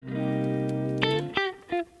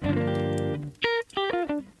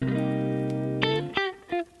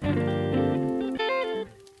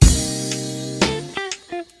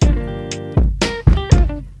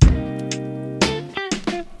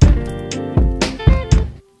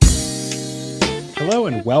Hello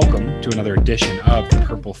and welcome to another edition of the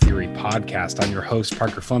Purple Theory podcast. I'm your host,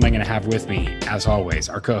 Parker Fleming, and I have with me, as always,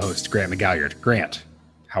 our co-host, Grant McGalliard. Grant,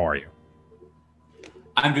 how are you?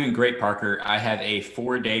 I'm doing great, Parker. I have a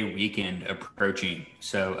 4-day weekend approaching,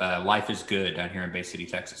 so life is good down here in Bay City,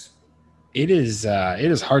 Texas. It is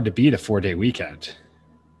hard to beat a 4-day weekend.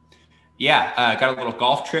 Yeah, got a little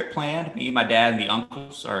golf trip planned. Me, my dad, and the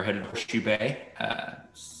uncles are headed to Horseshoe Bay.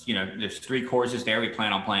 There's 3 courses there. We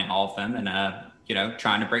plan on playing all of them and,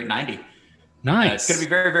 trying to break 90. Nice. It's going to be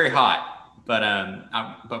very, very hot, but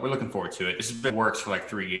we're looking forward to it. This has been works for like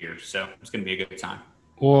 3 years, so it's going to be a good time.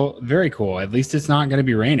 Well, very cool. At least it's not going to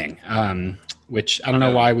be raining, which I don't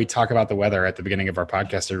know why we talk about the weather at the beginning of our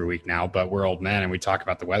podcast every week now, but we're old men and we talk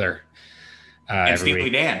about the weather and Steely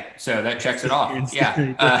Dan, so that checks it off.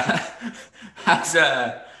 Yeah. How's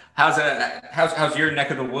your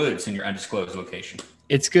neck of the woods in your undisclosed location?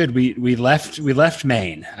 It's good. We left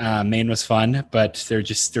Maine. Maine was fun, but there are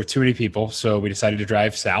too many people, so we decided to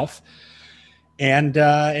drive south. And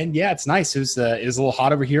yeah, it's nice. It was a little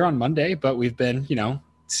hot over here on Monday, but we've been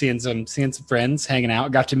seeing some friends, hanging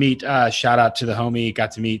out. Got to meet shout out to the homie.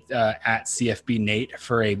 Got to meet at CFB Nate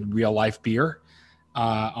for a real life beer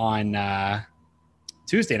on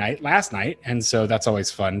Tuesday night, last night, and so that's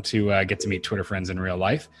always fun to get to meet Twitter friends in real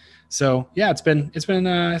life. So yeah, it's been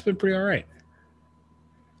pretty all right.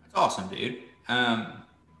 That's awesome, dude.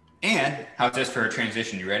 And how's this for a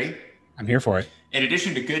transition? You ready? I'm here for it. In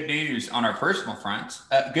addition to good news on our personal fronts,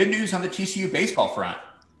 good news on the TCU baseball front.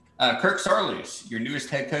 Kirk Saarloos, your newest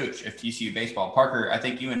head coach of TCU baseball. Parker, I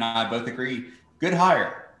think you and I both agree, good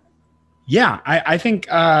hire. Yeah, I think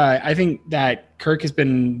that Kirk has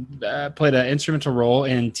been played an instrumental role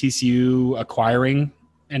in TCU acquiring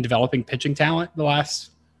and developing pitching talent the last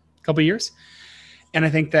couple of years. And I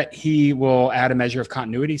think that he will add a measure of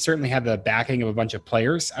continuity, certainly have the backing of a bunch of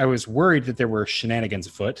players. I was worried that there were shenanigans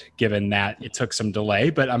afoot, given that it took some delay,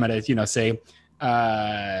 but I'm going to, say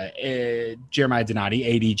Jeremiah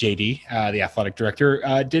Donati, ADJD, the athletic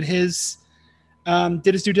director, did his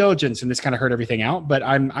due diligence, and this kind of hurt everything out. But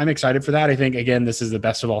I'm excited for that. I think, again, this is the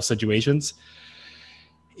best of all situations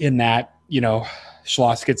in that,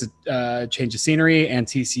 Schloss gets a change of scenery, and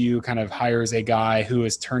TCU kind of hires a guy who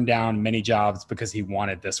has turned down many jobs because he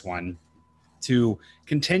wanted this one to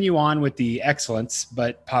continue on with the excellence,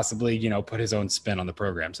 but possibly, put his own spin on the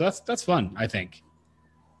program. So that's fun, I think.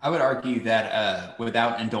 I would argue that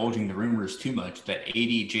without indulging the rumors too much, that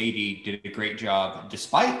ADJD did a great job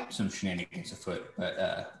despite some shenanigans afoot.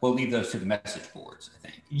 But we'll leave those to the message boards, I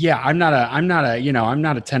think. Yeah, I'm not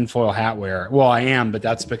a tinfoil hat wearer. Well, I am, but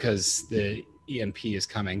that's because the EMP is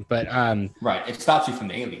coming. But right, it stops you from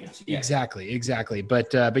the aliens. Yeah. Exactly.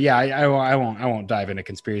 But yeah, I won't dive into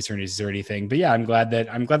conspiracies or anything. But yeah, I'm glad that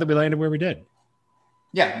we landed where we did.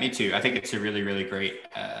 Yeah, me too. I think it's a really, really great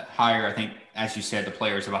hire. I think, as you said, the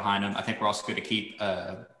players are behind him. I think we're also going to keep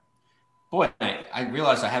I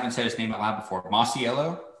realized I haven't said his name out loud before.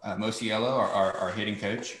 Mosiello, our hitting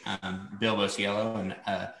coach, Bill Mosiello. And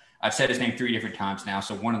I've said his name 3 different times now,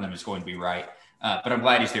 so one of them is going to be right. But I'm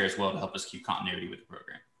glad he's there as well to help us keep continuity with the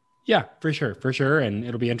program. Yeah, for sure. And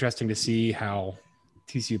it'll be interesting to see how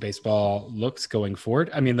TCU baseball looks going forward.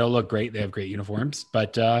 I mean, they'll look great. They have great uniforms,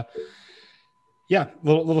 but yeah,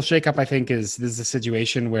 little shakeup. I think this is a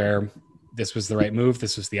situation where this was the right move.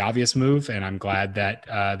 This was the obvious move, and I'm glad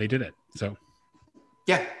that they did it. So,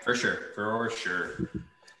 yeah, for sure.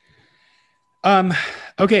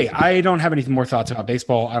 Okay, I don't have any more thoughts about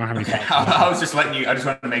baseball. I don't have any thoughts. I was just letting you. I just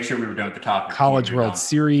wanted to make sure we were done with the topic. College World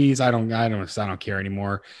Series. I don't care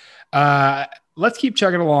anymore. Let's keep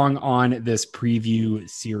chugging along on this preview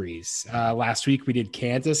series. Last week we did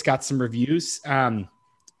Kansas. Got some reviews in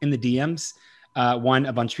the DMs. A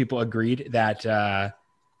bunch of people agreed that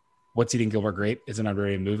What's Eating Gilbert Grape is an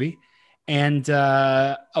underrated movie. And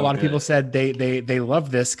a lot of people said they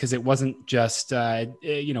loved this because it wasn't just,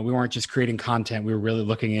 we weren't just creating content. We were really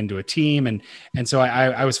looking into a team. And so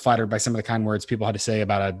I was flattered by some of the kind words people had to say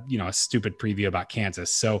about a stupid preview about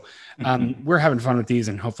Kansas. So we're having fun with these,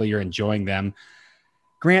 and hopefully you're enjoying them.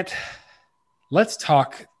 Grant, let's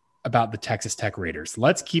talk about the Texas Tech Raiders.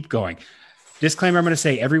 Let's keep going. Disclaimer, I'm going to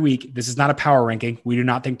say every week, this is not a power ranking. We do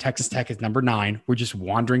not think Texas Tech is number 9. We're just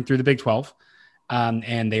wandering through the Big 12.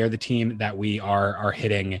 And they are the team that we are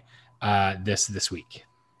hitting this week.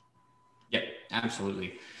 Yeah,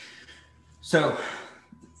 absolutely. So,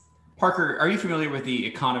 Parker, are you familiar with the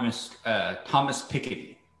economist Thomas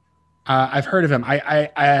Piketty? I've heard of him.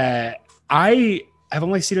 I have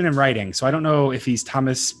only seen it in writing, so I don't know if he's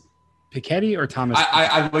Thomas Piketty or Thomas.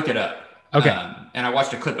 I looked it up. Okay. And I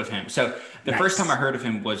watched a clip of him. So the first time I heard of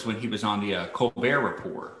him was when he was on the Colbert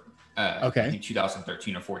Report Okay. I think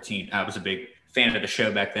 2013 or 14. I was a big fan of the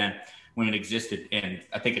show back then when it existed, and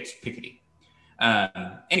I think it's Piketty.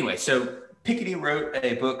 Anyway, so Piketty wrote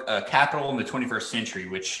a book, Capital in the 21st Century,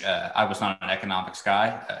 which I was not an economics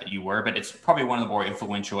guy. You were, but it's probably one of the more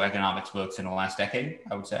influential economics books in the last decade,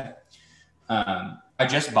 I would say. I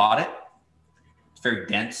just bought it. It's very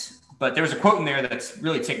dense, but there was a quote in there that's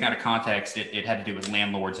really taken out of context. It had to do with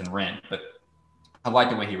landlords and rent, but I like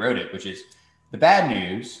the way he wrote it, which is the bad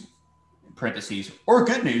news, in parentheses, or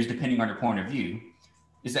good news, depending on your point of view,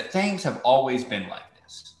 is that things have always been like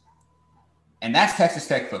this. And that's Texas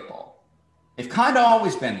Tech football. They've kind of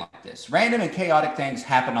always been like this. Random and chaotic things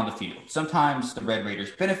happen on the field. Sometimes the Red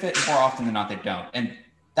Raiders benefit, more often than not, they don't. And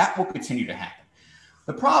that will continue to happen.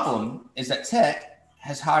 The problem is that Tech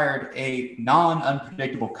has hired a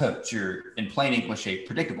non-unpredictable coach, or in plain English, a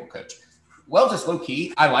predictable coach. Wells is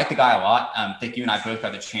low-key. I like the guy a lot. I think you and I both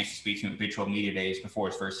got the chance to speak to him at Big 12 Media Days before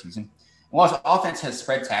his first season. And while his offense has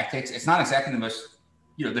spread tactics, it's not exactly the most,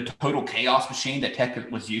 the total chaos machine that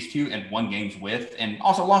Tech was used to and won games with, and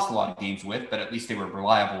also lost a lot of games with, but at least they were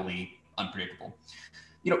reliably unpredictable.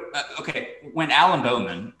 Okay, when Alan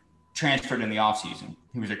Bowman transferred in the offseason,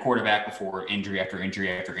 he was a quarterback before injury after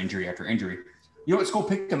injury after injury after injury. You know what school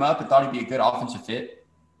picked him up and thought he'd be a good offensive fit?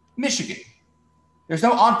 Michigan. There's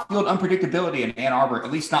no on-field unpredictability in Ann Arbor,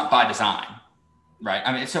 at least not by design, right?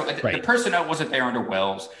 I mean, so the personnel wasn't there under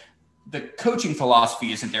Wells. The coaching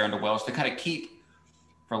philosophy isn't there under Wells to kind of keep,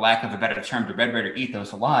 for lack of a better term, the Red Raider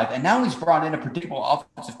ethos alive. And now he's brought in a predictable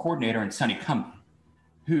offensive coordinator in Sonny Cumbie,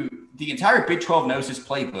 who the entire Big 12 knows his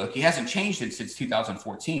playbook. He hasn't changed it since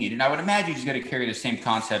 2014. And I would imagine he's going to carry the same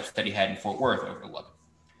concepts that he had in Fort Worth over to Lubbock.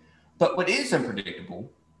 But what is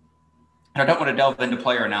unpredictable, and I don't want to delve into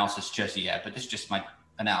player analysis just yet, but this is just my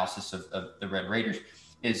analysis of the Red Raiders,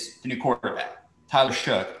 is the new quarterback, Tyler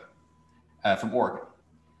Shough from Oregon.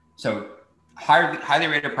 So highly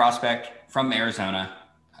rated prospect from Arizona,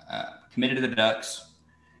 committed to the Ducks,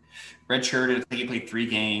 redshirted, I think he played 3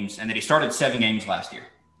 games, and then he started 7 games last year.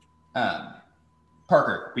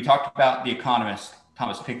 Parker, we talked about the economist,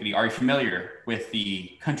 Thomas Piketty. Are you familiar with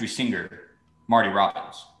the country singer, Marty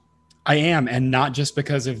Robbins? I am, and not just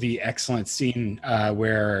because of the excellent scene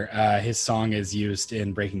where his song is used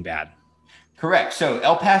in Breaking Bad. Correct. So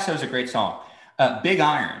El Paso is a great song. Big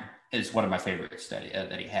Iron is one of my favorites that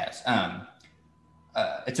he has.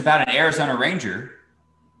 It's about an Arizona Ranger.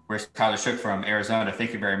 Where's Tyler Shough from? Arizona.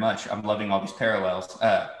 Thank you very much. I'm loving all these parallels.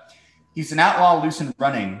 He's an outlaw loose and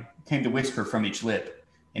running, came to whisper from each lip,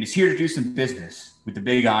 and he's here to do some business with the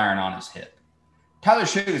big iron on his hip. Tyler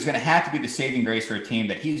Shough is going to have to be the saving grace for a team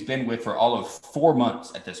that he's been with for all of 4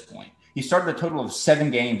 months at this point. He started a total of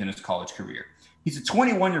 7 games in his college career. He's a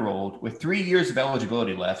 21-year-old with 3 years of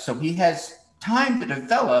eligibility left, so he has time to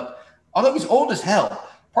develop, although he's old as hell.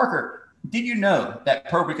 Parker, did you know that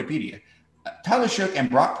per Wikipedia, Tyler Shough and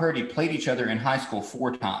Brock Purdy played each other in high school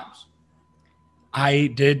 4 times?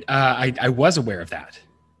 I did. I was aware of that.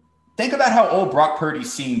 Think about how old Brock Purdy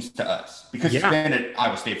seems to us, because he's been at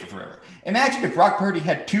Iowa State for forever. Imagine if Brock Purdy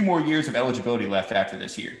had 2 more years of eligibility left after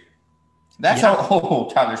this year. That's how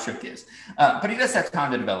old Tyler Shough is. But he does have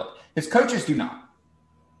time to develop. His coaches do not.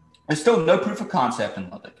 There's still no proof of concept in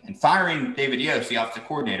Lubbock. And firing David Yost, the offensive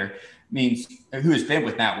coordinator, who has been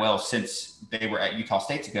with Matt Wells since they were at Utah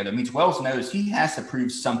State together, means Wells knows he has to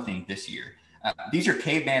prove something this year. These are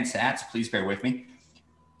caveman stats. Please bear with me.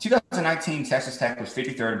 2019, Texas Tech was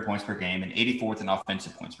 53rd in points per game and 84th in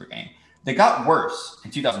offensive points per game. They got worse in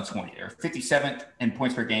 2020. They were 57th in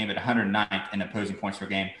points per game and 109th in opposing points per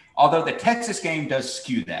game. Although the Texas game does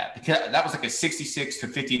skew that, because that was like a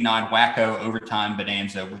 66-59 wacko overtime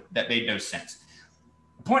bonanza that made no sense.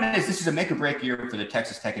 The point is, this is a make or break year for the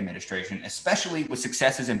Texas Tech administration, especially with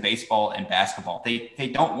successes in baseball and basketball.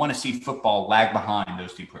 They don't want to see football lag behind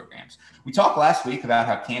those 2 programs. We talked last week about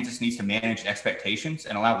how Kansas needs to manage expectations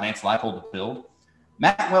and allow Lance Leipold to build.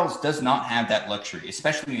 Matt Wells does not have that luxury,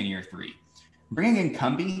 especially in year 3. Bringing in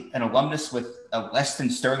Cumbie, an alumnus with a less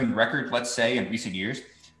than sterling record, let's say, in recent years,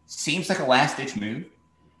 seems like a last-ditch move.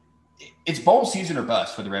 It's bowl season or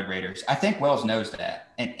bust for the Red Raiders. I think Wells knows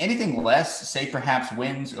that. And anything less, say perhaps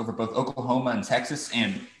wins over both Oklahoma and Texas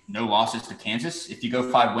and no losses to Kansas, if you go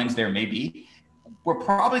 5 wins there, maybe, we're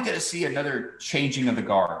probably going to see another changing of the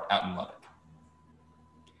guard out in Lubbock.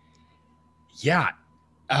 Yeah.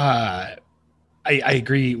 I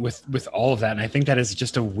agree with all of that. And I think that is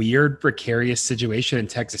just a weird, precarious situation in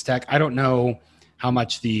Texas Tech. I don't know how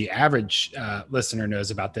much the average listener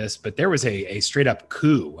knows about this, but there was a straight up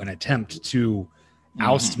coup, an attempt to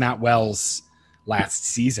oust Matt Wells last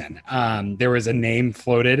season. There was a name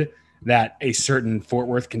floated that a certain Fort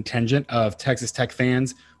Worth contingent of Texas Tech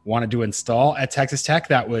fans wanted to install at Texas Tech.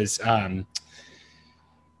 That was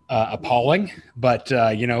appalling. But,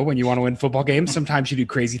 when you want to win football games, sometimes you do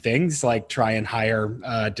crazy things like try and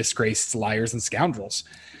hire disgraced liars and scoundrels.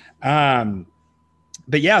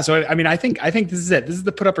 But yeah, so I think this is it. This is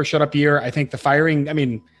the put up or shut up year. I think the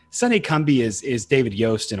firing, Sonny Cumbie is David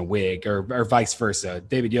Yost in a wig, or vice versa.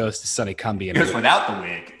 David Yost is Sonny Cumbie in a wig. Without the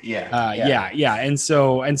wig. Yeah. And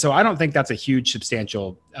so I don't think that's a huge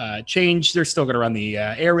substantial change. They're still going to run the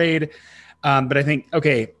air raid. But I think,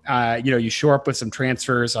 you shore up with some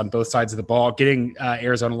transfers on both sides of the ball, getting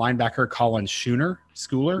Arizona linebacker Colin Schooler,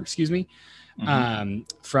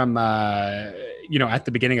 from, at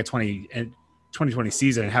the beginning of 2020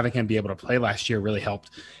 season, and having him be able to play last year really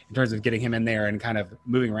helped in terms of getting him in there and kind of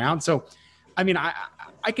moving around. So,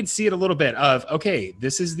 I can see it a little bit of, okay,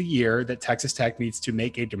 this is the year that Texas Tech needs to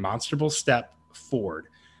make a demonstrable step forward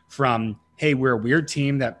from, hey, we're a weird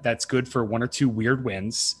team that's good for one or two weird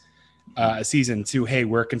wins a season, to, hey,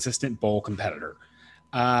 we're a consistent bowl competitor.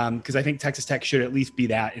 Because I think Texas Tech should at least be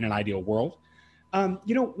that in an ideal world.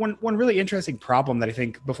 One really interesting problem that I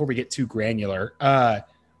think, before we get too granular,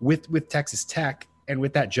 with Texas Tech and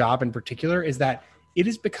with that job in particular, is that it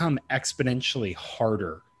has become exponentially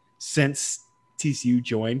harder since TCU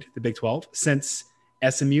joined the Big 12, since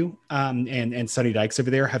SMU and Sonny Dykes over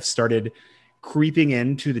there have started creeping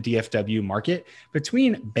into the DFW market.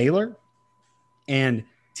 Between Baylor and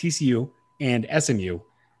TCU and SMU,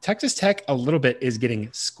 Texas Tech a little bit is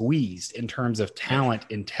getting squeezed in terms of talent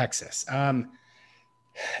in Texas.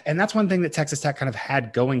 And that's one thing that Texas Tech kind of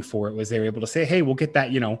had going for it, was they were able to say, hey, we'll get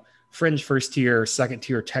that, fringe first tier, second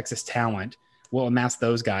tier Texas talent. We'll amass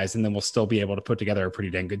those guys, and then we'll still be able to put together a pretty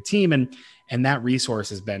dang good team. And that resource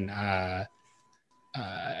has been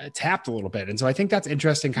tapped a little bit. And so I think that's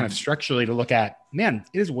interesting kind of structurally to look at. Man,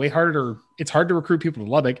 it is way harder. It's hard to recruit people to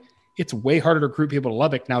Lubbock. It's way harder to recruit people to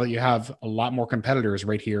Lubbock now that you have a lot more competitors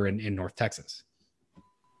right here in North Texas.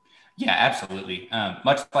 Yeah, absolutely.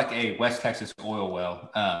 Much like a West Texas oil well,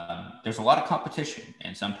 there's a lot of competition,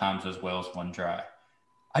 and sometimes those wells run dry.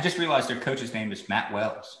 I just realized their coach's name is Matt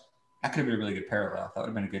Wells. That could have been a really good parallel. That would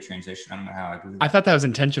have been a good transition. I don't know how I do that. I thought that was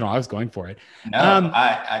intentional. I was going for it. No,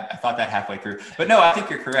 I thought that halfway through. But no, I think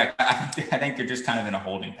you're correct. I think they're just kind of in a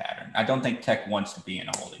holding pattern. I don't think Tech wants to be in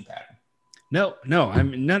a holding pattern. No. No.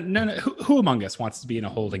 Who among us wants to be in a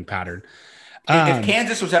holding pattern? If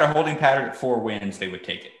Kansas was at a holding pattern at 4 wins, they would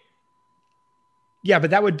take it. Yeah,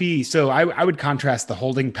 but that would be, so I would contrast the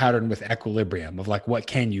holding pattern with equilibrium of like, what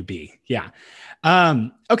can you be? Yeah.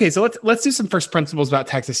 Okay. So let's do some first principles about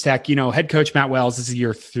Texas Tech. Head coach Matt Wells, this is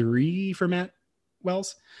year 3 for Matt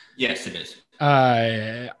Wells. Yes, it is.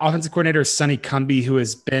 Offensive coordinator Sonny Cumbie, who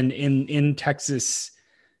has been in Texas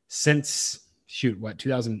since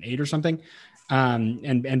 2008 or something.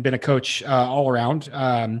 And been a coach all around.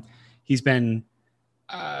 He's been,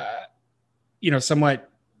 somewhat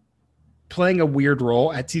playing a weird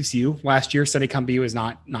role at TCU. Last year, Sonny Cumbie was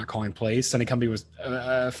not calling plays. Sonny Cumbie was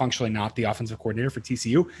functionally not the offensive coordinator for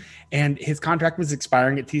TCU, and his contract was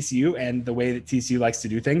expiring at TCU. And the way that TCU likes to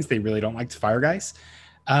do things, they really don't like to fire guys.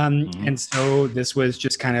 And so this was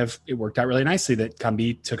just kind of, it worked out really nicely that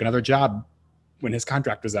Cumbie took another job when his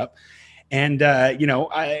contract was up. And,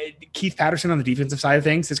 Keith Patterson on the defensive side of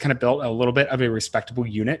things has kind of built a little bit of a respectable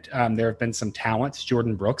unit. There have been some talent.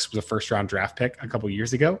 Jordan Brooks was a first-round draft pick a couple of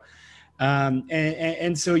years ago.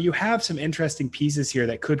 And so you have some interesting pieces here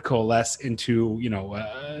that could coalesce into,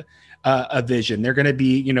 a vision. They're going to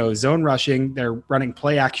be, zone rushing. They're running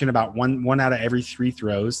play action about one out of every 3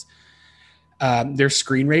 throws. Their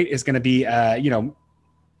screen rate is going to be,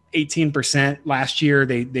 18%. Last year.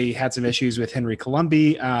 They had some issues with Henry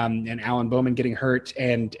Colombi and Alan Bowman getting hurt,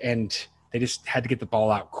 and they just had to get the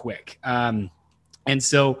ball out quick. And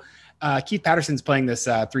so Keith Patterson's playing this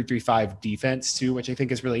 3-3-5 defense too, which I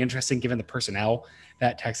think is really interesting given the personnel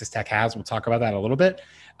that Texas Tech has. We'll talk about that a little bit.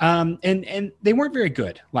 And they weren't very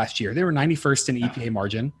good last year. They were 91st in EPA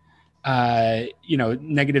margin,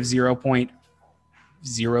 negative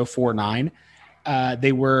 0.049.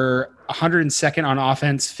 They were 102nd on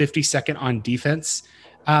offense, 52nd on defense.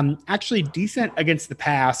 Actually decent against the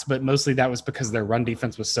pass, but mostly that was because their run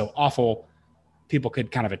defense was so awful. People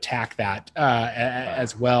could kind of attack that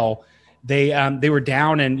as well. They were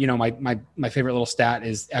down, and my favorite little stat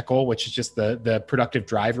is ECHL, which is just the productive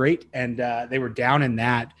drive rate, and they were down in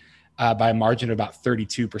that by a margin of about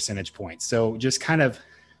 32 percentage points. So just kind of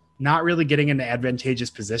not really getting into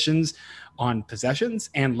advantageous positions on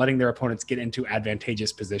possessions and letting their opponents get into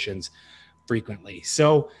advantageous positions frequently.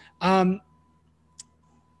 So last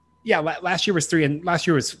year was 3, and last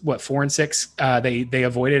year was 4-6. They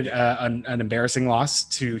avoided an embarrassing loss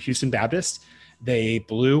to Houston Baptist. They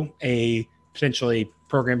blew a potentially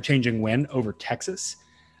program-changing win over Texas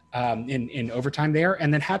in overtime there,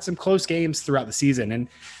 and then had some close games throughout the season.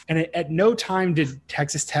 And at no time did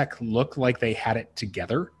Texas Tech look like they had it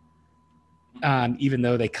together, even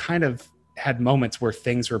though they kind of had moments where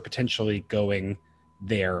things were potentially going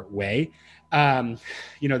their way.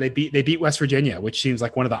 They beat West Virginia, which seems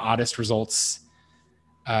like one of the oddest results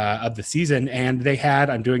of the season. And they had,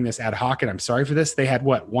 I'm doing this ad hoc and I'm sorry for this, they had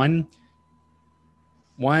what, one,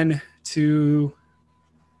 two,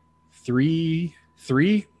 three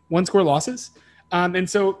one-score losses. And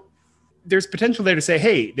so there's potential there to say,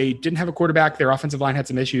 hey, they didn't have a quarterback, their offensive line had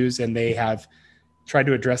some issues, and they have tried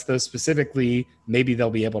to address those specifically. Maybe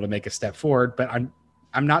they'll be able to make a step forward, but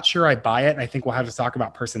I'm not sure I buy it. And I think we'll have to talk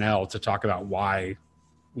about personnel to talk about why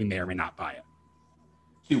we may or may not buy it.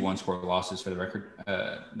 2 one-score losses for the record.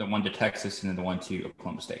 The one to Texas and then the one to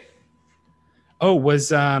Oklahoma State. Oh,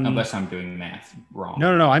 was unless I'm doing math wrong.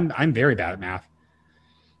 No. I'm very bad at math.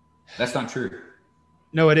 That's not true.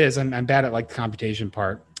 No, it is. I'm bad at like the computation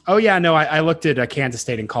part. Oh yeah, no. I looked at Kansas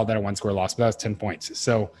State and called that a one-score loss, but that was 10 points.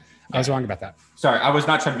 So I was wrong about that. Sorry, I was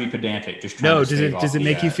not trying to be pedantic. Just trying to does it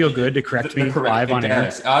make you feel good to correct me live on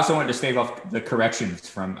air? I also wanted to stave off the corrections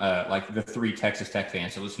from like the 3 Texas Tech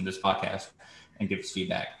fans that listen to this podcast and give us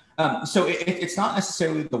feedback. So it's not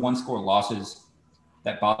necessarily the one-score losses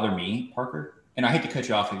that bother me, Parker. And I hate to cut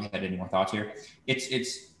you off if you had any more thoughts here.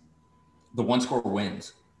 It's the one-score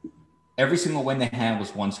wins. Every single win they had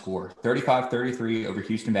was one score. 35-33 over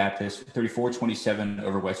Houston Baptist, 34-27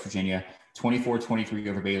 over West Virginia, 24-23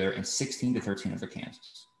 over Baylor, and 16-13 over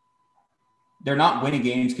Kansas. They're not winning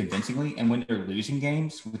games convincingly, and when they're losing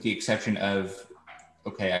games, with the exception of,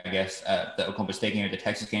 I guess the Oklahoma State game or the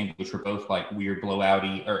Texas game, which were both like weird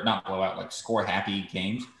blowouty, or not blowout, like score-happy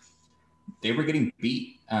games, they were getting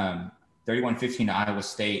beat. 31-15 to Iowa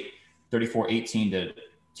State, 34-18 to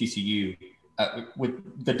TCU,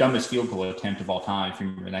 with the dumbest field goal attempt of all time, if you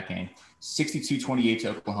remember that game. 62-28 to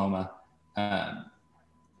Oklahoma. I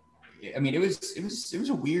mean, it was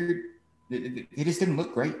a weird. It just didn't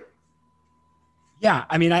look great. Yeah,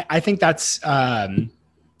 I mean, I think that's kind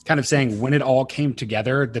of saying when it all came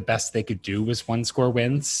together, the best they could do was one-score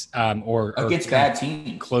wins, or against bad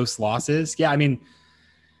teams, close losses. Yeah, I mean,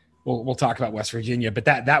 we'll talk about West Virginia, but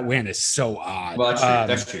that win is so odd. Well,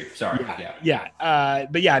 that's true. Sorry. Yeah.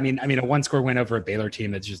 But yeah, I mean, a one-score win over a Baylor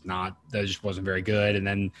team that just wasn't very good, and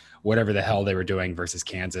then whatever the hell they were doing versus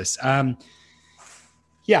Kansas.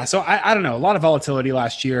 Yeah, so I don't know. A lot of volatility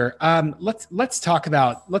last year. Let's talk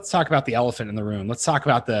about the elephant in the room. Let's talk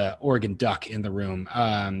about the Oregon Duck in the room.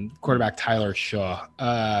 Quarterback Tyler Shaw.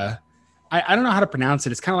 I don't know how to pronounce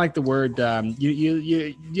it. It's kind of like the word.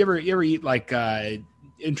 You ever eat like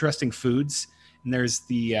interesting foods? And there's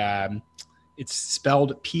the it's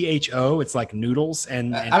spelled PHO. It's like noodles,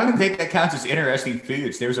 and I don't think that counts as interesting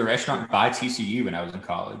foods. There was a restaurant by TCU when I was in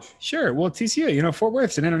college. Sure. Well, TCU, Fort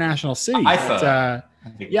Worth's an international city.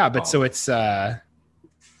 But so it's pho.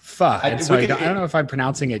 And so I don't know if I'm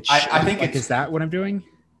pronouncing it. I think is that what I'm doing?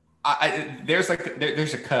 There's a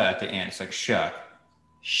k at the end. It's like shug.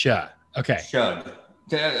 Shug. Okay. Shug.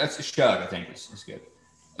 That's a shug. I think is good.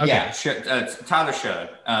 Okay. Yeah. Tyler Shug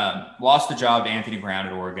lost the job to Anthony Brown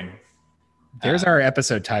at Oregon. There's our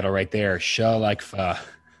episode title right there. Show like pho.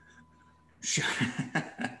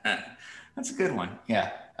 That's a good one.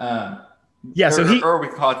 Yeah. Or we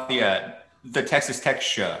call it the Texas Tech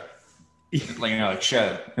show. Like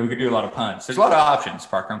show. And we could do a lot of puns. There's a lot of options,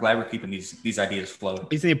 Parker. I'm glad we're keeping these ideas flowing.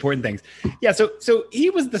 These are the important things. Yeah. So he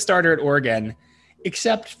was the starter at Oregon,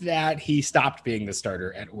 except that he stopped being the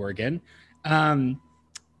starter at Oregon. There's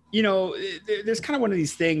kind of one of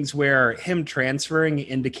these things where him transferring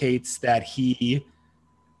indicates that he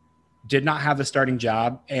did not have the starting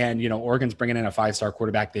job, and Oregon's bringing in a 5-star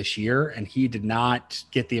quarterback this year, and he did not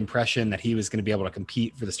get the impression that he was going to be able to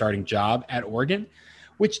compete for the starting job at Oregon,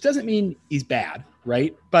 which doesn't mean he's bad,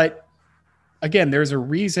 right? But again, there's a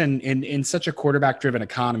reason in such a quarterback-driven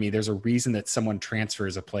economy. There's a reason that someone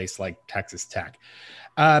transfers a place like Texas Tech.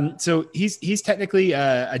 So he's technically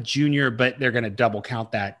a junior, but they're going to double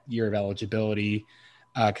count that year of eligibility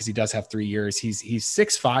because he does have 3 years. He's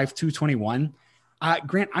 6'5", 221.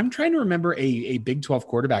 Grant, I'm trying to remember a Big 12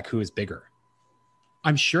 quarterback who is bigger.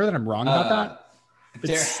 I'm sure that I'm wrong about that.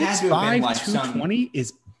 But 6'5", 220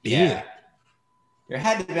 is big. Yeah. There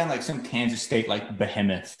had to have been like some Kansas State like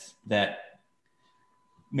behemoth that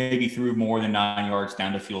maybe threw more than 9 yards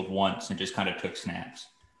down the field once and just kind of took snaps.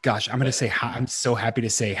 Gosh, I'm so happy to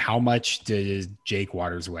say, how much does Jake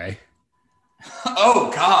Waters weigh?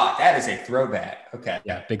 Oh God, that is a throwback. Okay.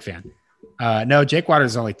 Yeah, big fan. No, Jake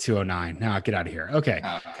Waters is only 209. No, get out of here. Okay.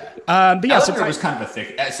 Oh, okay. But yeah, Ellinger was kind of a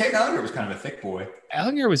thick. Sam Ellinger was kind of a thick boy.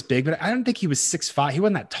 Ellinger was big, but I don't think he was 6'5". He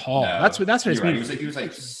wasn't that tall. No, that's what it's right. mean. He was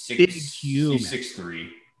like six, big human. He's 6'3".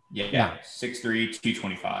 Yeah. 6'3",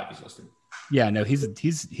 225 is listed. Yeah, no, he's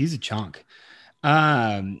a chunk.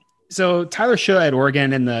 So Tyler Shaw at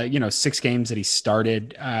Oregon in the 6 games that he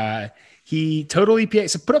started, he total EPA,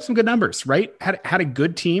 so put up some good numbers, right? Had a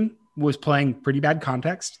good team, was playing pretty bad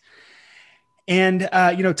context. And,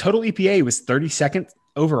 total EPA was 32nd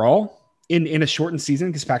overall in a shortened season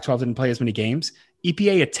because Pac-12 didn't play as many games.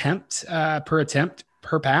 EPA attempt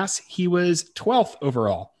per pass, he was 12th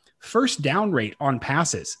overall. First down rate on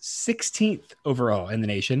passes, 16th overall in the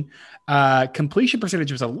nation. Completion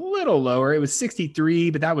percentage was a little lower. It was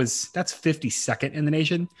 63, but that's 52nd in the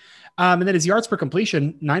nation. And then his yards per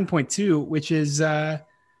completion, 9.2, which is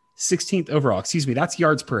 16th overall. Excuse me, that's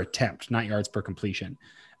yards per attempt, not yards per completion.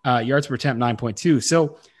 Yards per attempt, 9.2.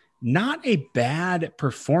 So not a bad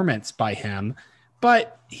performance by him,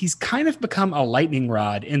 but he's kind of become a lightning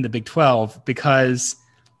rod in the Big 12 because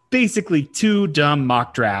basically 2 dumb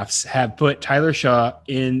mock drafts have put Tyler Shaw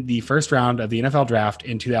in the first round of the NFL draft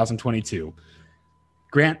in 2022.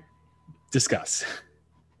 Grant, discuss.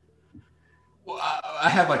 Well, I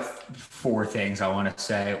have like 4 things I want to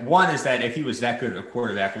say. One is that if he was that good of a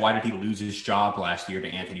quarterback, why did he lose his job last year to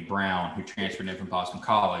Anthony Brown, who transferred in from Boston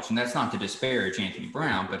College? And that's not to disparage Anthony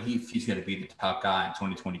Brown, but he's going to be the top guy in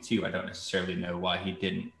 2022. I don't necessarily know why he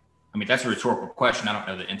didn't. I mean, that's a rhetorical question. I don't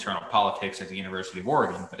know the internal politics at the University of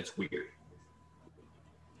Oregon, but it's weird.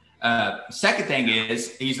 Second thing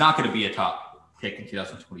is he's not going to be a top pick in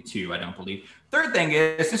 2022, I don't believe. Third thing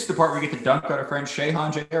is this is the part where we get to dunk on our friend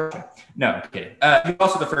Shehan Jr. No, I'm kidding. He's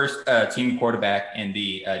also the first team quarterback in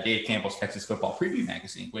the Dave Campbell's Texas Football Preview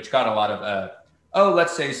magazine, which got a lot of,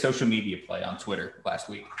 let's say, social media play on Twitter last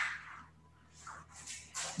week.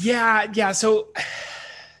 Yeah. So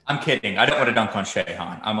I'm kidding. I don't want to dunk on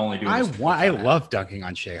Shehan. I'm only doing this. I love dunking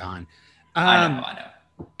on Shehan. I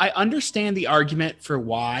know. I understand the argument for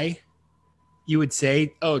why you would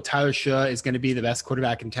say, oh, Tyler Shaw is going to be the best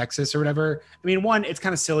quarterback in Texas or whatever. I mean, one, it's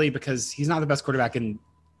kind of silly because he's not the best quarterback in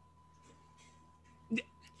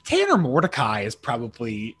Tanner Mordecai is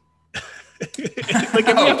probably like if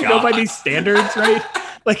we have to go by these standards, right?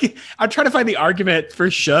 Like I'm trying to find the argument for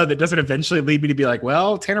Shaw that doesn't eventually lead me to be like,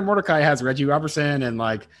 well, Tanner Mordecai has Reggie Robertson and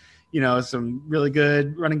like, some really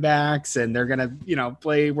good running backs and they're going to,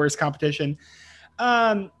 play worse competition.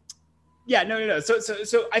 Yeah, no.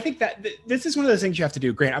 So I think that this is one of those things you have to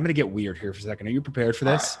do. Grant, I'm going to get weird here for a second. Are you prepared for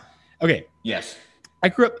this? Right. Okay. Yes. I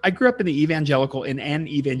grew up in an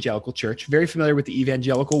evangelical church, very familiar with the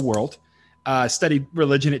evangelical world. Studied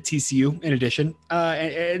religion at TCU in addition.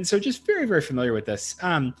 And so just very, very familiar with this.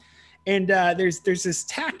 There's this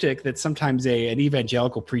tactic that sometimes an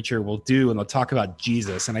evangelical preacher will do, and they'll talk about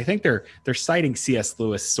Jesus. And I think they're citing C.S.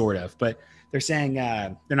 Lewis sort of, but they're saying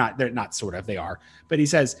they're not sort of, they are. But he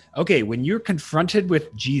says, okay, when you're confronted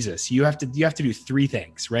with Jesus, you have to do 3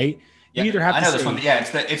 things, right? Yeah, you either have I know to this say, one. Yeah,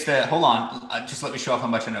 it's the hold on. Just let me show off how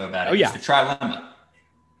much I know about it. Oh, yeah. It's the trilemma.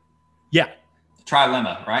 Yeah. The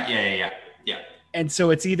trilemma, right? Yeah. And so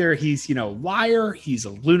it's either he's, liar, he's a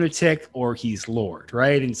lunatic, or he's Lord,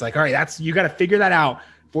 right? And it's like, all right, you got to figure that out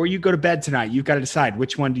before you go to bed tonight. You've got to decide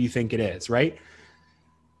which one do you think it is, right?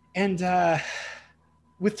 And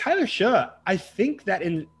with Tyler Shaw, I think that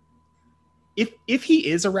if he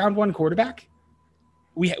is a round 1 quarterback,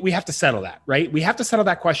 we have to settle that, right? We have to settle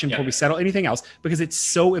that question before we settle anything else because it's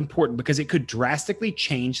so important because it could drastically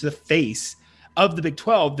change the face of the Big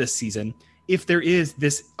 12 this season if there is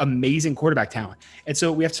this amazing quarterback talent. And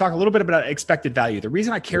so we have to talk a little bit about expected value. The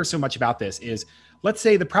reason I care so much about this is, let's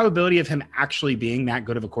say the probability of him actually being that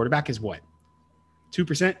good of a quarterback is what?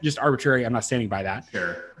 2%? Just arbitrary. I'm not standing by that.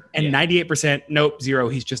 Sure. And 98%, nope, 0.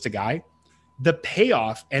 He's just a guy. The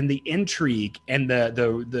payoff and the intrigue and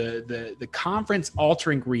the conference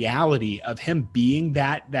altering reality of him being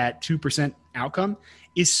that 2% outcome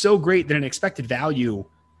is so great that an expected value,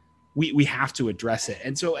 we have to address it.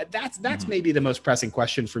 And so that's maybe the most pressing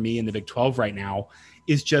question for me in the Big 12 right now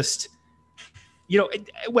is just,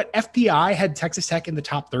 what FPI had Texas Tech in the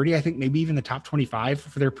top 30, I think maybe even the top 25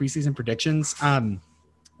 for their preseason predictions,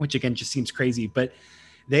 which again, just seems crazy, but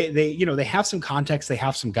they have some context, they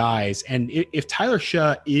have some guys. And if Tyler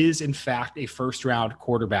Shaw is in fact a first round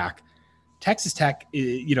quarterback, Texas Tech,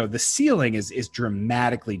 the ceiling is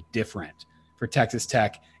dramatically different for Texas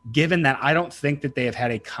Tech, given that I don't think that they have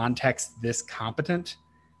had a context this competent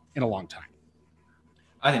in a long time.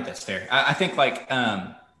 I think that's fair. I think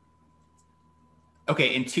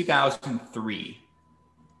in 2003,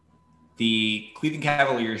 the Cleveland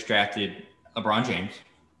Cavaliers drafted LeBron James.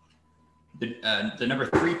 The number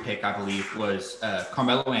 3 pick, I believe, was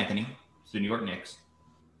Carmelo Anthony, the New York Knicks.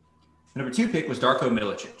 The number 2 pick was Darko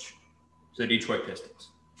Milicic, the Detroit Pistons.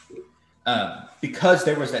 Because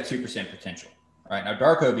there was that 2% potential. Right now,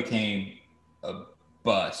 Darko became a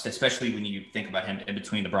bust, especially when you think about him in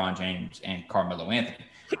between LeBron James and Carmelo Anthony.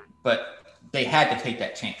 But they had to take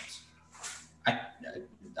that chance.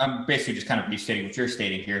 I'm basically just kind of restating what you're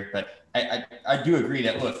stating here, but I do agree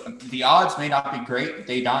that, look, the odds may not be great.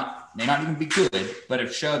 They not even be good, but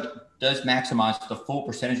if Shug does maximize the full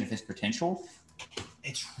percentage of his potential,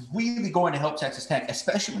 it's really going to help Texas Tech,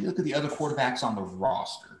 especially when you look at the other quarterbacks on the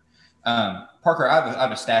roster. Parker, I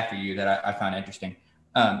have a stat for you that I find interesting.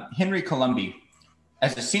 Henry Colombi,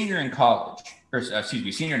 as a senior in college,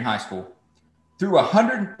 senior in high school, threw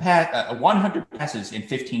 100 passes in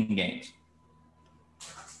 15 games.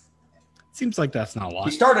 Seems like that's not a lot.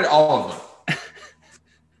 He started all of them.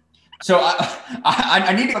 So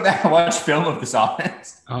I need to go back and watch film of this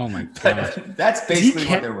offense. Oh my god, that's basically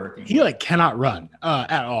what they're working. He cannot run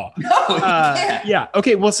at all. No, he can't. Yeah.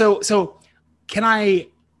 Okay. Well, so can I?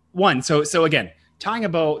 So again, tying a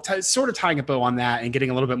bow on that, and getting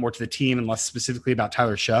a little bit more to the team and less specifically about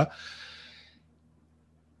Tyler Shaw.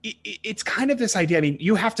 It's kind of this idea. I mean,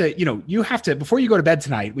 you have to, before you go to bed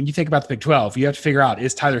tonight, when you think about the Big 12, you have to figure out,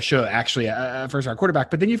 is Tyler Shaw actually a first-round quarterback?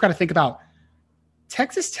 But then you've got to think about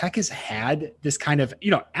Texas Tech has had this kind of,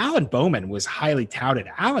 Alan Bowman was highly touted.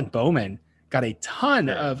 Alan Bowman got a ton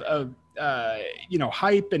of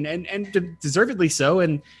hype and deservedly so.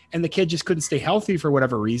 And the kid just couldn't stay healthy for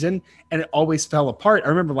whatever reason. And it always fell apart. I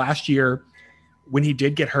remember last year when he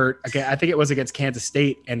did get hurt again, I think it was against Kansas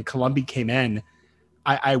State, and Colombi came in.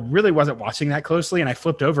 I really wasn't watching that closely, and I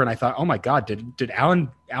flipped over and I thought, oh my God, did Alan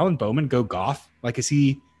Bowman go goth? Like, is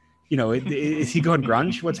he, is he going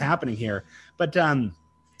grunge? What's happening here? But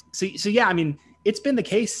so yeah, I mean, it's been the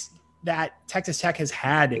case that Texas Tech has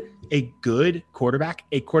had a good quarterback,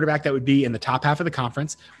 that would be in the top half of the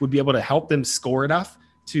conference, would be able to help them score enough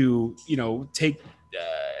to,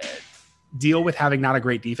 deal with having not a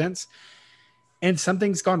great defense. And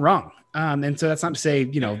something's gone wrong. And so that's not to say,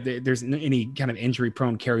 there's any kind of injury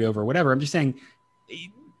prone carryover or whatever. I'm just saying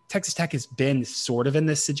Texas Tech has been sort of in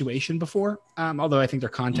this situation before. Although I think their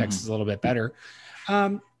context is a little bit better.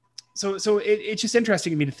 So it's just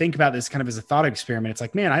interesting to me to think about this kind of as a thought experiment. It's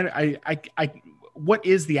like, man, I what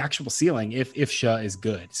is the actual ceiling if Shaw is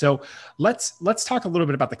good? So let's talk a little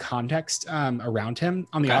bit about the context around him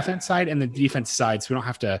on the offense side and the defense side. So we don't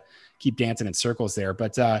have to keep dancing in circles there.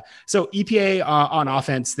 But so EPA on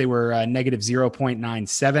offense, they were negative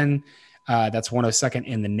 0.97. That's 102nd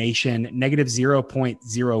in the nation. Negative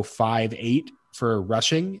 0.058 for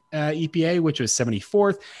rushing EPA, which was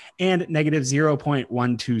 74th, and negative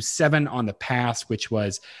 0.127 on the pass, which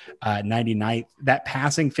was 99th. That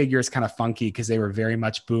passing figure is kind of funky because they were very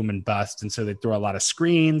much boom and bust. And so they throw a lot of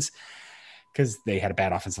screens because they had a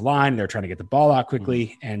bad offensive line. They're trying to get the ball out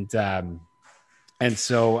quickly. And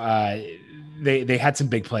so they had some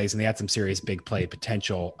big plays, and they had some serious big play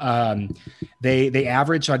potential. They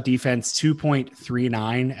averaged on defense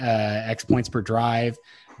 2.39 X points per drive.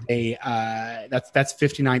 That's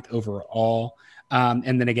 59th overall.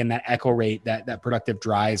 And then again, that echo rate, that productive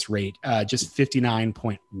drives rate, just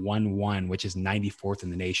 59.11, which is 94th in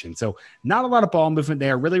the nation. So not a lot of ball movement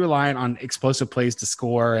there, really reliant on explosive plays to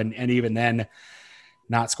score. And even then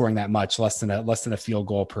not scoring that much, less than a field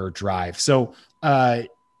goal per drive. So,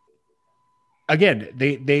 again,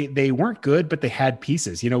 they weren't good, but they had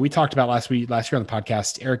pieces. We talked about last year on the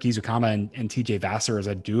podcast, Eric Izukama and TJ Vassar as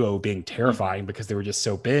a duo being terrifying because they were just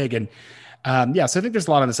so big. And so I think there's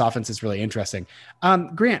a lot on this offense that's really interesting.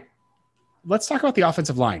 Grant, let's talk about the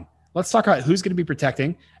offensive line. Let's talk about who's going to be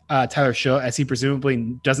protecting Tyler Shaw, as he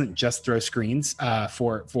presumably doesn't just throw screens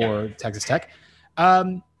for Texas Tech. How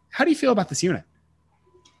do you feel about this unit?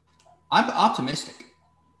 I'm optimistic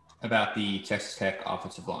about the Texas Tech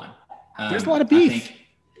offensive line. There's a lot of beef.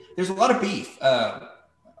 There's a lot of beef.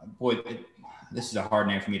 This is a hard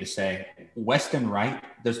name for me to say. Weston Wright.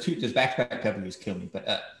 Those back-to-back W's kill me.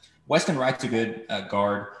 But Weston Wright's a good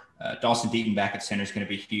guard. Dawson Deaton back at center is going to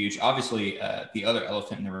be huge. Obviously, the other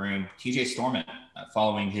elephant in the room, TJ Storment,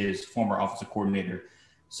 following his former offensive coordinator,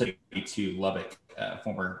 to Lubbock,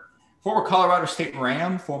 former Colorado State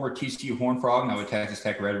Ram, former TCU Horned Frog, now a Texas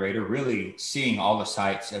Tech Red Raider, really seeing all the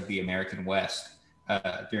sights of the American West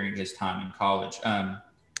during his time in college.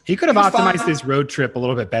 He could have optimized his road trip a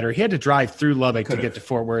little bit better. He had to drive through Lubbock to get to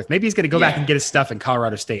Fort Worth. Maybe he's going to go back and get his stuff in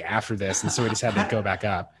Colorado State after this, and so he just had to go back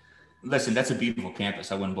up. Listen, that's a beautiful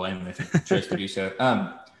campus. I wouldn't blame him if he chose to do so.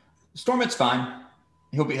 Storment's fine.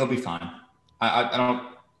 He'll be fine. I don't.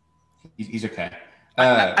 He's okay.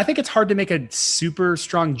 I think it's hard to make a super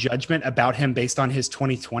strong judgment about him based on his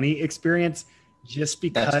 2020 experience, just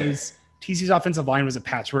because TC's offensive line was a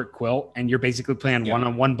patchwork quilt, and you're basically playing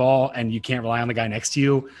one-on-one ball, and you can't rely on the guy next to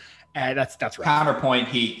you. That's rough. Counterpoint.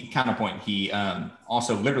 He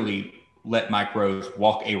also literally let Mike Rose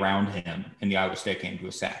walk around him in the Iowa State game to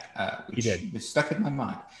a sack. Which he did. It's stuck in my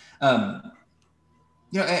mind. But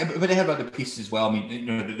they have other pieces as well. I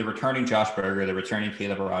mean, the returning Josh Berger, the returning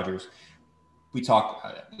Caleb Rogers. We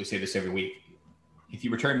say this every week. If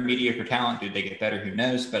you return mediocre talent, do they get better? Who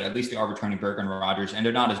knows? But at least they are returning Berger and Rogers, and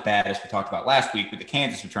they're not as bad as we talked about last week with the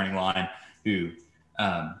Kansas returning line, who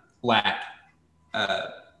lacked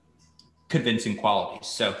convincing qualities.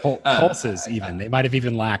 So pulses, even they might have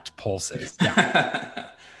even lacked pulses. Yeah.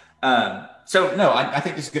 I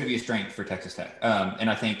think this is going to be a strength for Texas Tech, and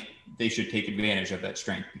I think they should take advantage of that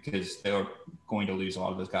strength because they're going to lose a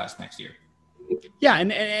lot of those guys next year. Yeah,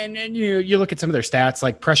 and you look at some of their stats,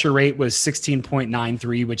 like pressure rate was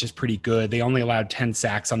 16.93, which is pretty good. They only allowed 10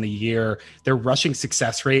 sacks on the year. Their rushing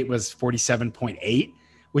success rate was 47.8,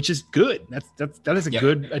 which is good. That is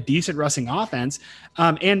a decent rushing offense.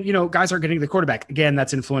 And guys aren't getting the quarterback. Again,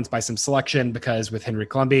 that's influenced by some selection because with Henry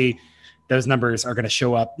Colombi, those numbers are going to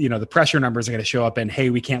show up. The pressure numbers are going to show up and, hey,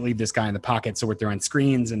 we can't leave this guy in the pocket. So we're throwing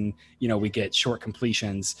screens and, we get short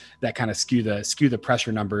completions that kind of skew the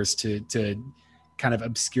pressure numbers to kind of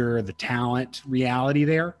obscure the talent reality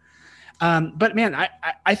there. But man,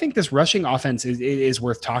 I think this rushing offense is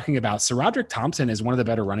worth talking about. SaRodorick Thompson is one of the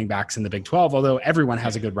better running backs in the Big 12, although everyone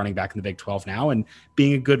has a good running back in the Big 12 now. And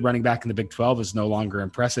being a good running back in the Big 12 is no longer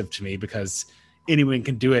impressive to me because anyone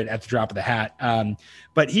can do it at the drop of the hat.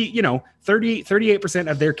 But he,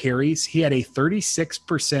 38% of their carries, he had a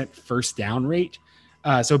 36% first down rate.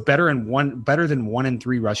 So better than 1 in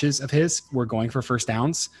 3 rushes of his were going for first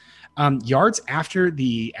downs. Yards after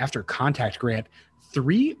contact, Grant,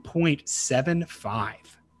 3.75.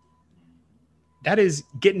 That is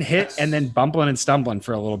getting hit and then bumbling and stumbling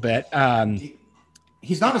for a little bit.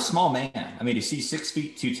 He's not a small man. I mean, he's 6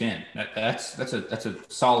 feet 210. That's a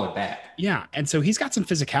solid back. Yeah, and so he's got some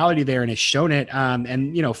physicality there and has shown it.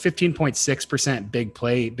 And 15.6% big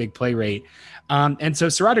play rate. And so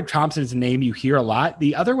SaRodorick Thompson is a name you hear a lot.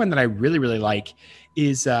 The other one that I really really like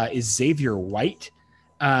is Xavier White.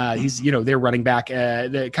 He's their running back,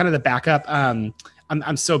 the backup.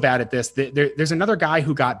 I'm so bad at this. There's another guy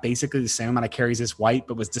who got basically the same amount of carries as White,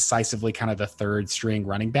 but was decisively kind of the third string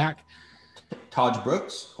running back. Taj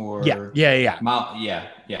Brooks or yeah.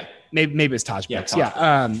 Maybe it's Taj Brooks.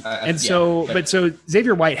 So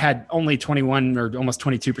Xavier White had only 21 or almost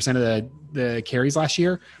 22% of the carries last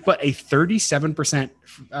year, but a 37%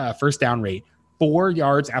 first down rate, 4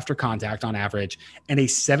 yards after contact on average, and a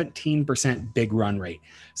 17% big run rate.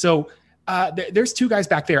 So there's 2 guys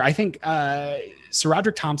back there. I think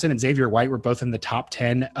SaRodorick Thompson and Xavier White were both in the top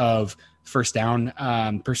 10 of first down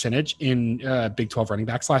percentage in Big 12 running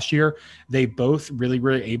backs last year. They both really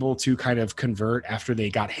were able to kind of convert after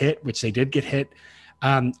they got hit, which they did get hit.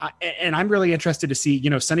 And I'm really interested to see,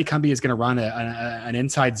 Sonny Cumbie is going to run an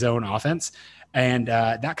inside zone offense. And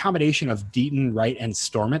that combination of Deaton, Wright, and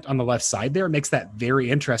Stormont on the left side there makes that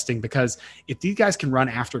very interesting because if these guys can run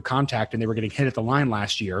after contact and they were getting hit at the line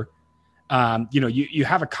last year, you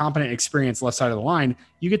have a competent, experienced left side of the line,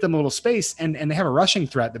 you get them a little space and they have a rushing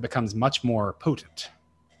threat that becomes much more potent.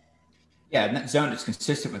 Yeah, and that zone is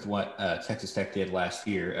consistent with what Texas Tech did last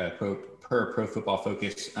year. Per Pro Football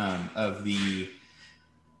Focus, of the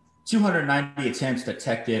 290 attempts that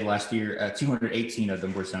Tech did last year, 218 of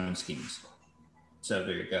them were zone schemes. So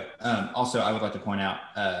there you go. Also, I would like to point out,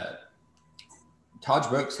 Taj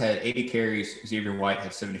Brooks had 80 carries. Xavier White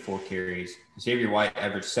had 74 carries. Xavier White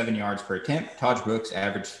averaged 7 yards per attempt. Taj Brooks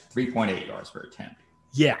averaged 3.8 yards per attempt.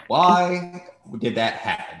 Yeah. Why did that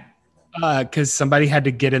happen? Because somebody had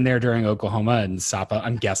to get in there during Oklahoma and stop.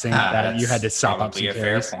 I'm guessing that you had to stop up some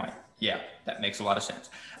carries. Fair point. Yeah, that makes a lot of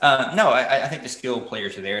sense. I think the skill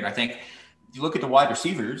players are there, and I think if you look at the wide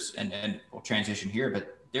receivers, and we'll transition here,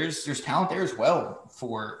 but there's talent there as well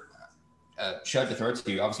for Shud to throw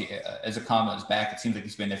to. Obviously, as a comment is back, it seems like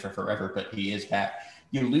he's been there for forever, but he is back.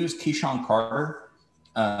 You lose Keyshawn Carter,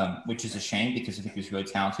 which is a shame because I think he was really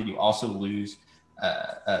talented. You also lose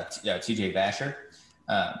TJ Vasher.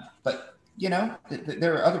 But,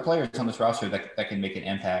 there are other players on this roster that can make an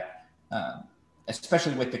impact,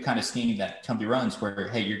 especially with the kind of scheme that Cumbie runs where,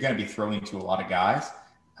 hey, you're going to be throwing to a lot of guys.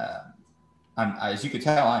 As you can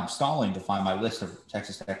tell, I'm stalling to find my list of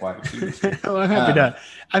Texas Tech wide receivers here. Well,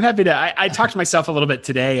 I'm happy to. I talked to myself a little bit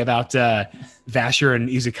today about Vasher and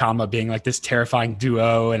Izukama being like this terrifying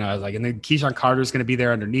duo, and I was like, and then Keyshawn Carter is going to be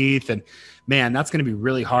there underneath, and man, that's going to be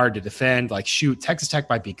really hard to defend. Like, shoot, Texas Tech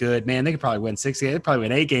might be good, man. They could probably win 6 games, they'd probably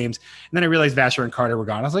win 8 games, and then I realized Vasher and Carter were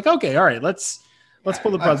gone. I was like, okay, all right, let's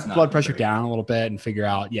pull the blood pressure down a little bit and figure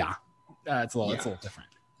out. Yeah, it's a little different.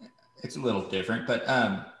 It's a little different, but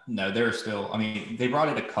no, they're still. I mean, they brought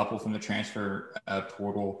in a couple from the transfer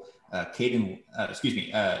portal. Caden,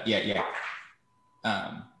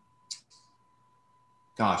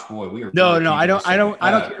 gosh, boy, we were. No, I don't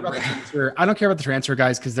care about the transfer. I don't care about the transfer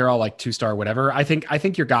guys because they're all like 2-star, whatever. I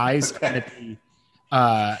think your guys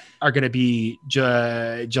are going to be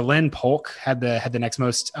Jalen Polk had the next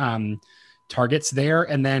most targets there,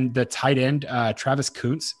 and then the tight end Travis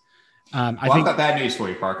Kuntz. I've got bad news for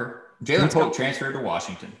you, Parker. Jalen Polk transferred to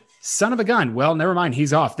Washington. Son of a gun. Well, never mind.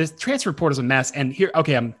 He's off. This transfer portal is a mess. And here,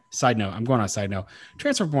 okay, I'm going on a side note.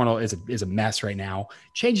 Transfer portal is a mess right now.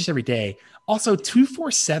 Changes every day. Also,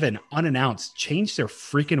 247 unannounced changed their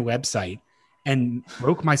freaking website and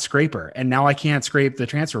broke my scraper. And now I can't scrape the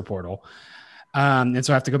transfer portal. And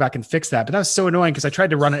so I have to go back and fix that. But that was so annoying because I tried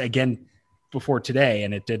to run it again before today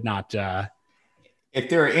and it did not. If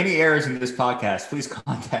there are any errors in this podcast, please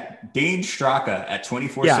contact Dean Straka at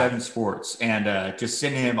 24/7 Sports and just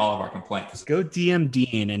send him all of our complaints. Go DM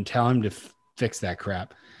Dean and tell him to fix that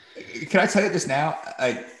crap. Can I tell you this now?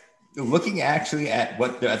 Looking actually at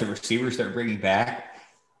what the receivers they're bringing back,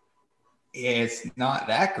 it's not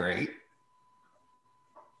that great.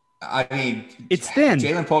 I mean, it's thin.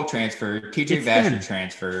 Jalen Polk transferred, TJ Vasher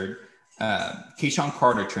transferred, Keyshawn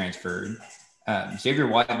Carter transferred. Xavier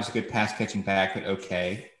White was a good pass catching back, but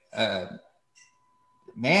okay.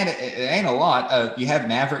 Man, it ain't a lot. You have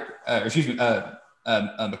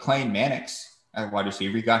McLean Mannix at wide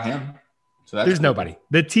receiver. You got him. So that's there's nobody.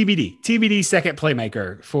 The TBD second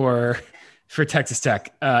playmaker for Texas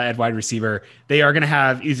Tech at wide receiver. They are going to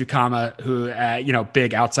have Izukama, who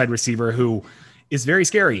big outside receiver who is very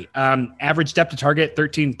scary. Average depth of target,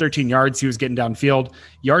 13 yards. He was getting downfield.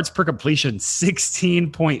 Yards per completion,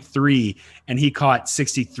 16.3. And he caught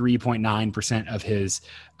 63.9% of his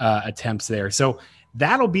attempts there. So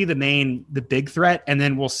that'll be the big threat. And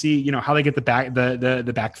then we'll see, how they get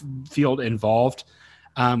the backfield involved.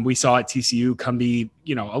 We saw at TCU Cumbie,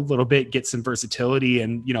 a little bit get some versatility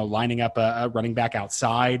and, lining up a running back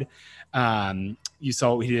outside. You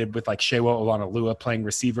saw what he did with like Shewa Olanalua playing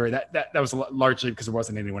receiver. That was largely because there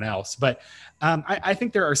wasn't anyone else. But I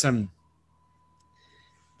think there are some.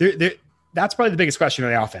 That's probably the biggest question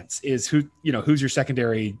on the offense is who's your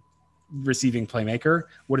secondary receiving playmaker?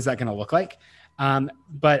 What is that going to look like?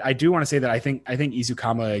 But I do want to say that I think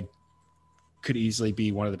Izukama could easily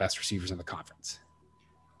be one of the best receivers in the conference.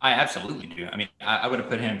 I absolutely do. I mean, I would have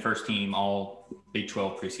put him first team all Big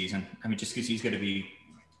 12 preseason. I mean, just because he's going to be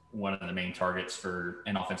one of the main targets for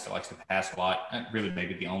an offense that likes to pass a lot. Really,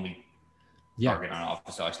 maybe the only target on an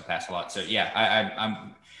offense that likes to pass a lot. So, yeah,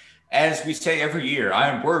 I'm as we say every year, I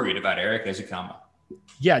am worried about Eric Izukama.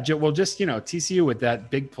 Yeah, well, just TCU with that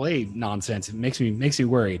big play nonsense, it makes me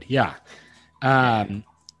worried. Yeah.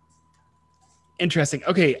 Interesting.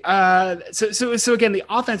 Okay. So again, the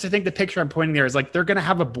offense, I think the picture I'm pointing there is like they're going to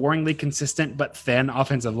have a boringly consistent but thin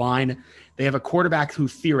offensive line. They have a quarterback who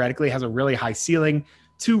theoretically has a really high ceiling,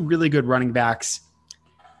 2 really good running backs,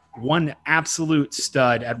 1 absolute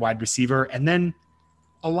stud at wide receiver, and then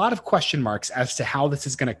a lot of question marks as to how this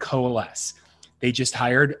is going to coalesce. They just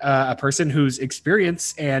hired a person whose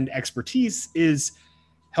experience and expertise is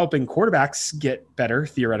helping quarterbacks get better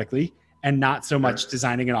theoretically, and not so much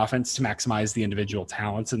designing an offense to maximize the individual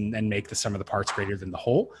talents and make the sum of the parts greater than the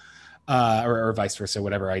whole, or vice versa,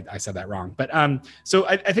 whatever. I said that wrong. But so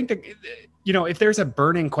I think that, if there's a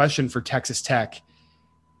burning question for Texas Tech,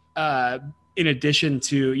 in addition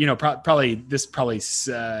to, probably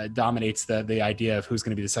dominates the idea of who's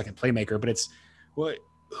going to be the second playmaker, but it's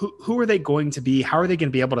who are they going to be? How are they going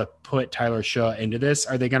to be able to put Tyler Shaw into this?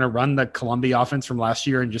 Are they going to run the Columbia offense from last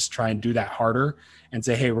year and just try and do that harder and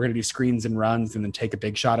say, hey, we're going to do screens and runs and then take a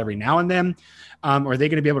big shot every now and then? Or are they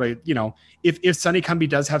going to be able to, if Sonny Cumbie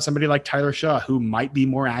does have somebody like Tyler Shaw, who might be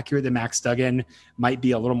more accurate than Max Duggan, might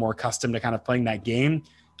be a little more accustomed to kind of playing that game,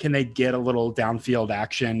 can they get a little downfield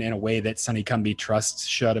action in a way that Sonny Cumbie trusts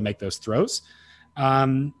Shaw to make those throws? I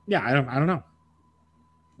don't know.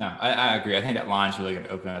 No, I agree. I think that line's really going to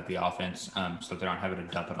open up the offense so they're not having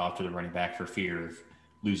to dump it off to the running back for fear of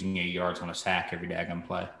losing 8 yards on a sack every daggone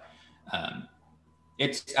play. I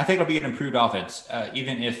think it'll be an improved offense,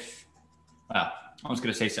 even if, I was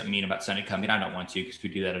going to say something mean about Sonny Cumbie. I don't want to because we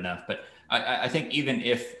do that enough. But I think even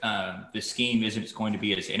if the scheme isn't going to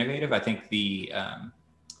be as innovative, I think the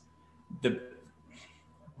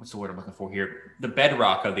what's the word I'm looking for here? The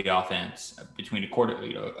bedrock of the offense between a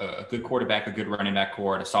good quarterback, a good running back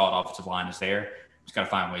core, and a solid offensive line is there. Just got to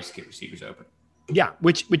find ways to get receivers open. Yeah,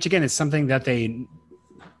 which again is something that they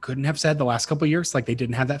couldn't have said the last couple of years. Like they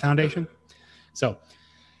didn't have that foundation. So,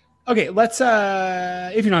 okay, let's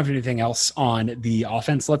if you don't have anything else on the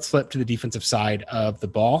offense, let's flip to the defensive side of the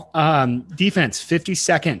ball. Defense,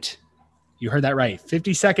 52nd. You heard that right.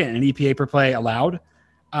 52nd in EPA per play allowed.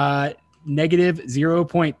 Negative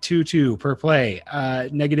 0.22 per play.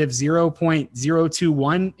 Negative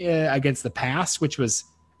 0.021 against the pass,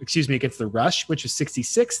 against the rush, which was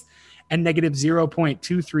 66th, and negative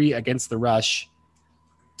 0.23 against the rush.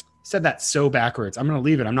 Said that so backwards. I'm going to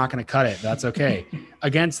leave it. I'm not going to cut it. That's okay.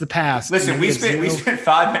 Against the pass. Listen, we spent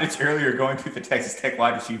 5 minutes earlier going through the Texas Tech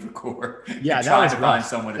wide receiver core. Yeah, that was rough.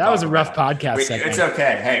 That was a rough podcast segment. It's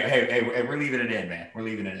okay. Hey, we're leaving it in, man. We're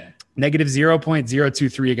leaving it in. Negative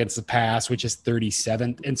 0.023 against the pass, which is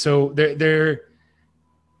 37th. And so there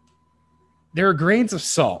are grains of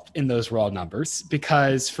salt in those raw numbers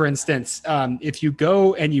because, for instance, if you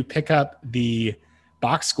go and you pick up the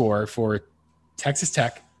box score for Texas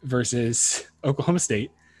Tech versus Oklahoma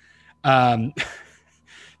State,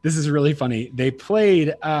 this is really funny. They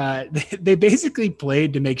played, they basically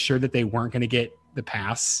played to make sure that they weren't going to get the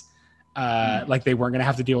pass, like they weren't going to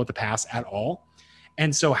have to deal with the pass at all.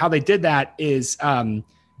 And so how they did that is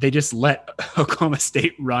they just let Oklahoma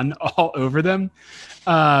State run all over them.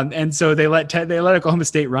 And so they let Oklahoma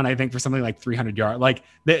State run, I think, for something like 300 yards. Like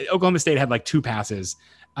Oklahoma State had like 2 passes,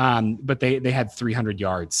 but they had 300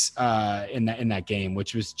 yards in that game,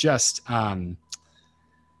 which was just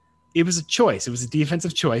it was a choice. It was a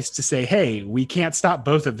defensive choice to say, hey, we can't stop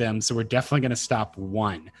both of them, so we're definitely going to stop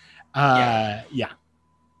one. It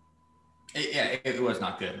was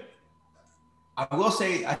not good. I will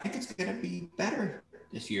say, I think it's going to be better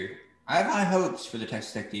this year. I have high hopes for the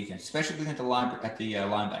Texas Tech defense, especially at the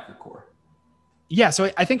linebacker core. Yeah, so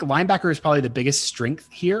I think linebacker is probably the biggest strength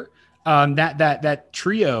here. That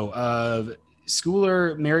trio of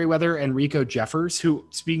Schooler, Merriweather, and Rico Jeffers, who,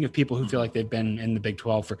 speaking of people who feel like they've been in the Big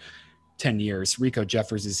 12 for 10 years, Rico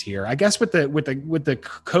Jeffers is here. I guess with the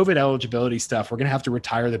COVID eligibility stuff, we're going to have to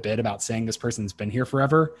retire the bit about saying this person's been here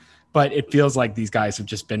forever, but it feels like these guys have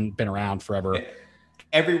just been around forever.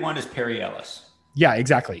 Everyone is Perry Ellis. Yeah,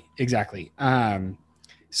 exactly. So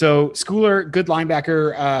Schooler, good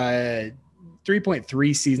linebacker,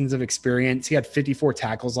 3.3 seasons of experience. He had 54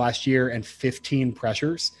 tackles last year and 15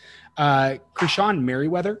 pressures. Krishan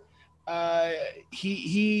Merriweather,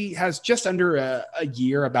 he has just under a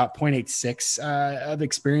year, about 0.86 of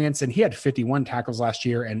experience, and he had 51 tackles last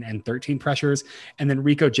year and 13 pressures. And then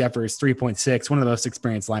Rico Jeffers, 3.6, one of the most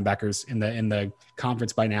experienced linebackers in the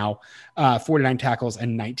conference by now, 49 tackles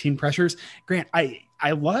and 19 pressures. Grant,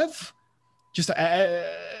 I love just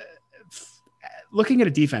looking at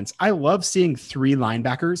a defense. I love seeing 3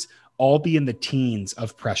 linebackers all be in the teens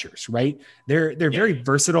of pressures, right? They're very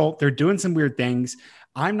versatile. They're doing some weird things.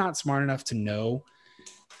 I'm not smart enough to know,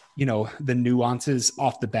 the nuances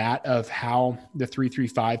off the bat of how the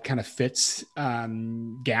 3-3-5 kind of fits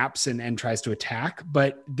gaps and tries to attack.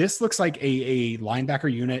 But this looks like a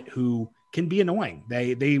linebacker unit who can be annoying.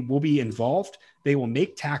 They will be involved. They will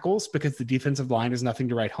make tackles because the defensive line is nothing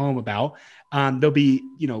to write home about. They'll be,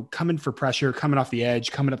 coming for pressure, coming off the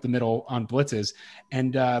edge, coming up the middle on blitzes.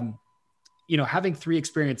 And, having 3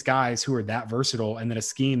 experienced guys who are that versatile and then a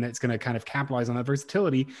scheme that's going to kind of capitalize on that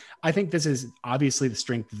versatility, I think this is obviously the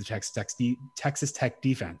strength of the Texas Tech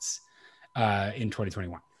defense in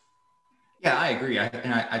 2021. Yeah, I agree.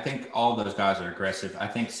 I think all those guys are aggressive. I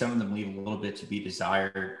think some of them leave a little bit to be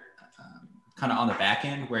desired kind of on the back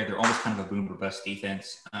end where they're almost kind of a boom or bust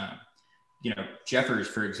defense. Jeffers,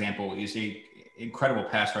 for example, is a incredible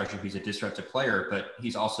pass rusher. He's a disruptive player, but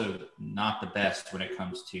he's also not the best when it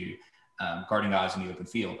comes to guarding guys in the open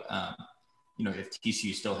field. If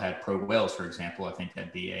TCU still had Pro Wells, for example, I think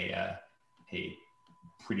that'd be a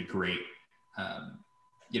pretty great,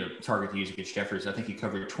 target to use against Jeffers. I think he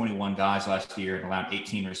covered 21 guys last year and allowed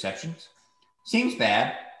 18 receptions. Seems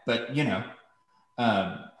bad, but it's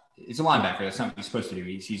a linebacker. That's something he's supposed to do.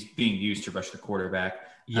 He's being used to rush the quarterback.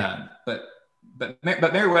 Yeah. But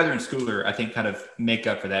Merriweather and Schooler, I think, kind of make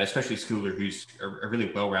up for that, especially Schooler, who's a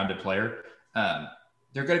really well-rounded player.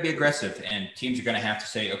 They're going to be aggressive, and teams are going to have to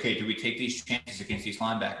say, okay, do we take these chances against these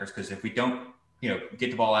linebackers? Because if we don't,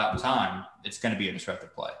 get the ball out in time, it's going to be a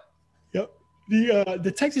disruptive play. Yep.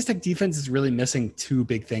 The Texas Tech defense is really missing 2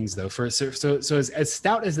 big things, though. So as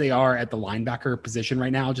stout as they are at the linebacker position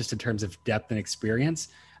right now, just in terms of depth and experience,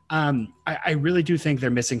 I really do think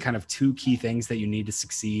they're missing kind of two key things that you need to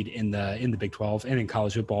succeed in the Big 12 and in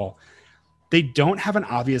college football. They don't have an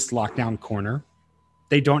obvious lockdown corner.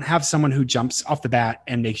 They don't have someone who jumps off the bat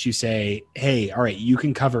and makes you say, hey, all right, you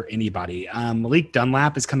can cover anybody. Malik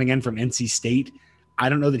Dunlap is coming in from NC State. I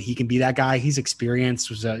don't know that he can be that guy. He's experienced,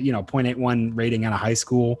 was a 0.81 rating out of high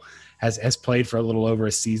school, has played for a little over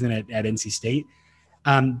a season at NC State.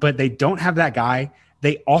 But they don't have that guy.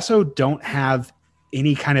 They also don't have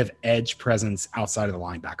any kind of edge presence outside of the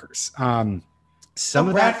linebackers.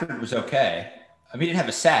 Bradford was okay. I mean, he didn't have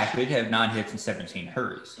a sack, but he did have 9 hits and 17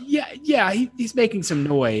 hurries. Yeah, he's making some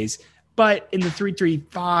noise, but in the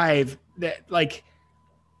 3-3-5, that like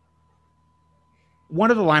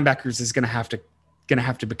one of the linebackers is going to have to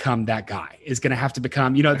become that guy. Is going to have to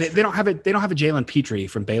become. They don't have a Jalen Petrie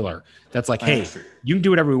from Baylor. That's like, hey, you can do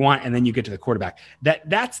whatever we want, and then you get to the quarterback.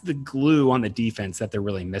 That's the glue on the defense that they're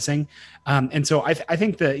really missing. And so I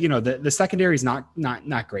think the secondary is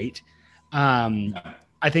not great. No.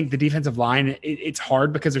 I think the defensive line, it's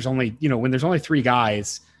hard because there's only, when there's only 3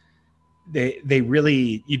 guys,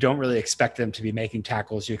 you don't really expect them to be making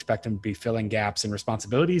tackles. You expect them to be filling gaps and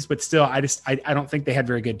responsibilities, but still, I don't think they had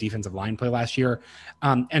very good defensive line play last year.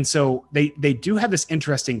 And so they do have this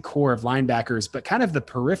interesting core of linebackers, but kind of the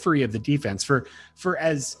periphery of the defense for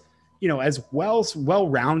as, as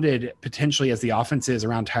well-rounded potentially as the offense is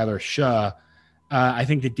around Tyler Shaw. I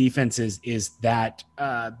think the defense is that,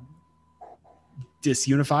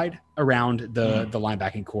 disunified around the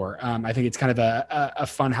linebacking core. I think it's kind of a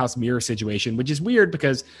funhouse mirror situation, which is weird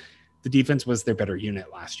because the defense was their better unit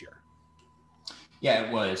last year. Yeah,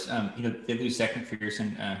 it was. They lose Zach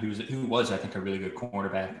McPherson, who was I think a really good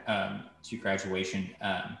cornerback to graduation.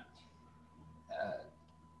 I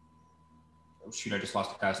just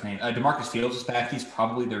lost the guy's name. DeMarcus Fields is back. He's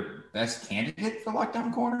probably their best candidate for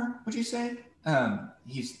lockdown corner. Would you say?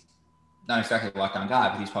 He's not exactly a lockdown guy,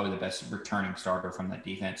 but he's probably the best returning starter from that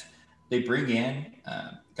defense. They bring in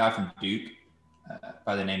a guy from Duke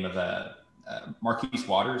by the name of Marquise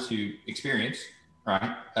Waters, who experienced,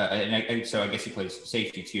 right? So I guess he plays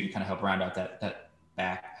safety too to kind of help round out that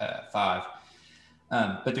back 5.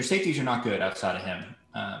 But their safeties are not good outside of him.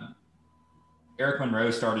 Eric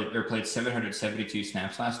Monroe played 772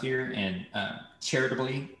 snaps last year, and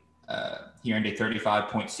charitably, he earned a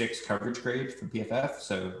 35.6 coverage grade from PFF.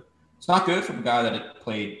 So it's not good from a guy that had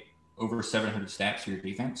played over 700 snaps for your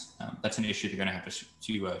defense. That's an issue they're going to have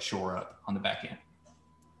to shore up on the back end.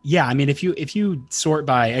 Yeah, I mean, if you sort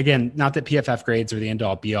by, again, not that PFF grades are the end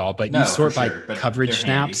all be all, but you sort by coverage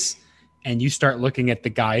snaps, and you start looking at the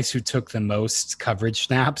guys who took the most coverage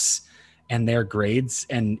snaps and their grades,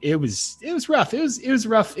 and it was rough. It was a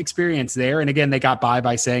rough experience there. And again, they got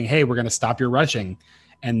by saying, hey, we're going to stop your rushing,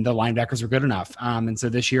 and the linebackers were good enough. And so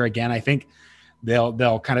this year, again, I think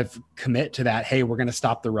they'll kind of commit to that. Hey, we're going to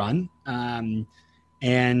stop the run.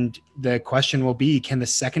 And the question will be, can the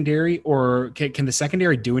secondary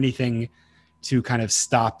do anything to kind of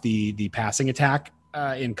stop the passing attack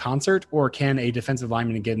in concert, or can a defensive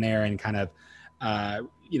lineman get in there and kind of,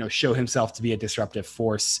 show himself to be a disruptive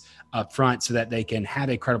force up front so that they can have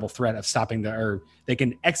a credible threat of they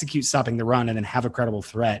can execute stopping the run and then have a credible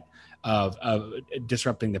threat of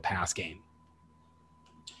disrupting the pass game.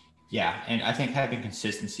 Yeah, and I think having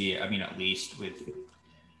consistency, at least with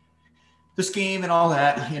the scheme and all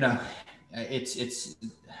that, it's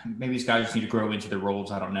maybe these guys just need to grow into their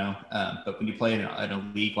roles. I don't know. But when you play in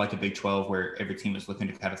a league like the Big 12 where every team is looking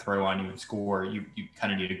to kind of throw on you and score, you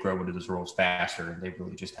kind of need to grow into those roles faster. And they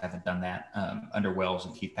really just haven't done that under Wells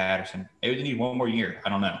and Keith Patterson. Maybe they need one more year. I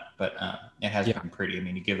don't know. But it hasn't been pretty.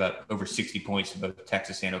 You give up over 60 points to both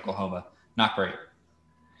Texas and Oklahoma. Not great.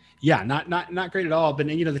 Yeah, not great at all. But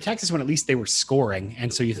the Texas one, at least they were scoring,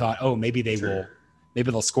 and so you thought, oh, maybe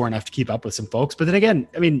they'll score enough to keep up with some folks. But then again,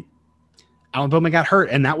 Alan Bowman got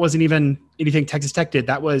hurt, and that wasn't even anything Texas Tech did.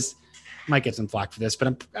 That was, might get some flack for this,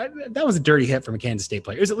 but that was a dirty hit from a Kansas State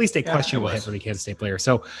player. It was at least a questionable hit from a Kansas State player.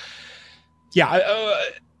 So,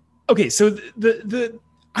 okay. So the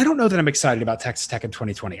I don't know that I'm excited about Texas Tech in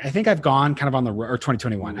 2020. I think I've gone kind of or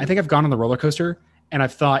 2021. I think I've gone on the roller coaster. And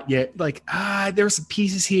I've thought, there's some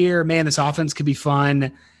pieces here. Man, this offense could be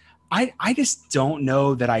fun. I just don't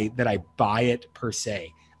know that I buy it per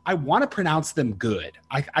se. I want to pronounce them good.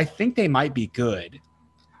 I think they might be good,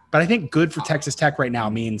 but I think good for Texas Tech right now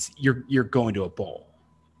means you're going to a bowl.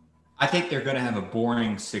 I think they're going to have a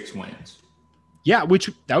boring 6 wins. Yeah,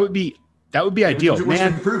 that would be ideal. Which is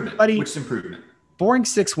improvement. Buddy, which is improvement. Boring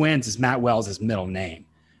 6 wins is Matt Wells' middle name.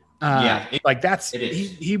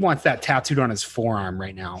 He wants that tattooed on his forearm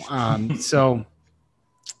right now.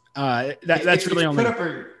 That's really only.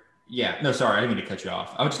 Yeah, no, sorry, I didn't mean to cut you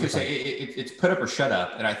off. I was just gonna say it's put up or shut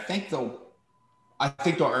up, and I think they'll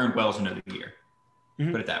earn Wells another year.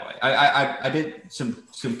 Mm-hmm. Put it that way. I did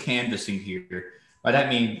some canvassing here. By that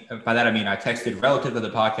I mean I texted relative of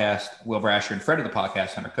the podcast, Will Brasher, and friend of the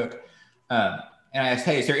podcast, Hunter Cook, and I asked,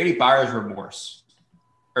 hey, is there any buyer's remorse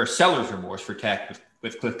or seller's remorse for Tech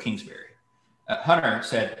with Cliff Kingsbury? Hunter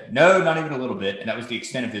said, no, not even a little bit, and that was the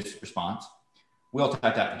extent of his response. We'll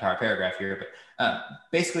type out the entire paragraph here, but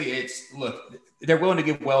basically look, they're willing to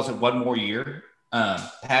give Wells one more year.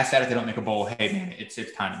 Past that, if they don't make a bowl, hey, man, it's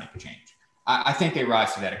time to make a change. I think they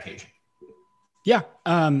rise to that occasion. Yeah,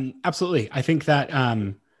 absolutely. I think that,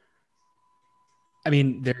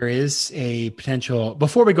 there is a potential.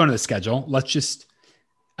 Before we go into the schedule, let's just,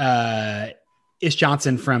 Ish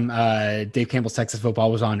Johnson from Dave Campbell's Texas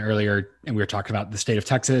Football was on earlier, and we were talking about the state of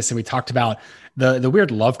Texas, and we talked about the weird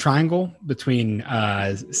love triangle between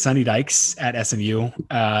Sonny Dykes at SMU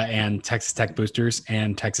and Texas Tech boosters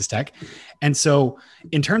and Texas Tech. And so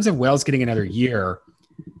in terms of Wells getting another year,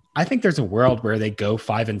 I think there's a world where they go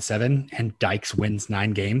 5-7 and Dykes wins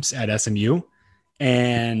 9 games at SMU.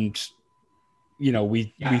 And, we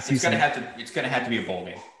see it's going to have to be a bowl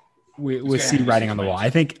game. We see writing on the wall. I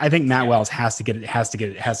think Matt Wells has to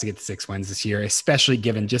get 6 wins this year, especially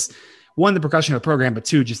given just one, the progression of the program, but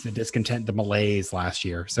two, just the discontent, the malaise last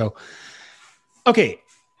year. So, okay.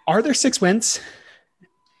 Are there 6 wins?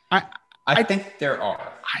 I think there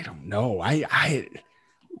are. I don't know.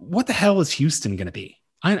 What the hell is Houston going to be?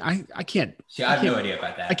 I can't. See, I have no idea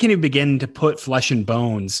about that. I can't even begin to put flesh and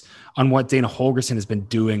bones on what Dana Holgorsen has been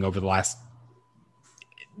doing over the last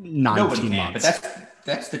 19 months. But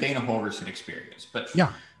that's the Dana Holgorsen experience. But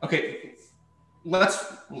yeah. Okay. Let's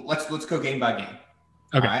go game by game.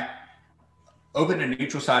 Okay. All right. Open a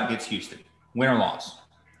neutral side against Houston. Win or loss?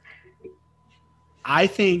 I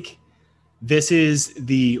think this is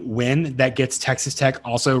the win that gets Texas Tech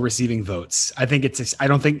also receiving votes. I think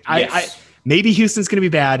maybe Houston's going to be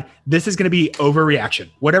bad. This is going to be overreaction.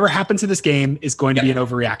 Whatever happens to this game is going to be an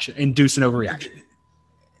overreaction, induce an overreaction.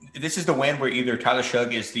 This is the win where either Tyler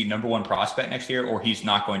Shugg is the number 1 prospect next year or he's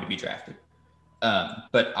not going to be drafted.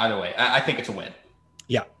 But either way, I think it's a win.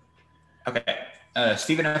 Yeah. Okay.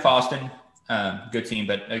 Stephen F. Austin, good team,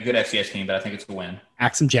 but a good FCS team, but I think it's a win.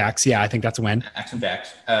 Axum Jacks. Yeah, I think that's a win. Axum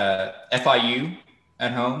Jacks. FIU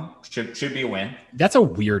at home should be a win. That's a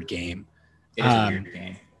weird game. It is a weird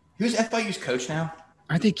game. Who's FIU's coach now?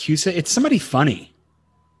 Aren't they CUSA? It's somebody funny.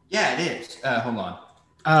 Yeah, it is. Hold on.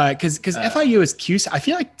 Because FIU is CUSA. I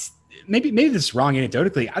feel like maybe this is wrong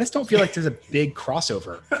anecdotally. I just don't feel like there's a big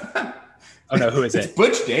crossover. Oh no, who is it? It's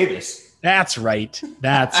Butch Davis. That's right.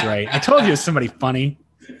 I told you it was somebody funny.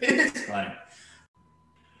 It's funny.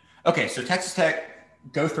 Okay, so Texas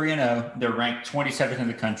Tech go 3-0. They're ranked 27th in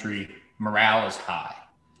the country. Morale is high.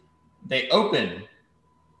 They open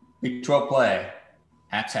Big 12 play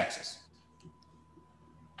at Texas.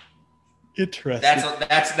 Interesting.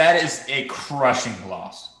 That is a crushing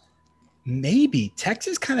loss. Maybe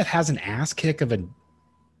Texas kind of has an ass kick of a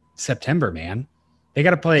September, man. They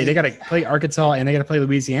got to play Arkansas and they got to play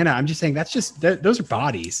Louisiana. I'm just saying those are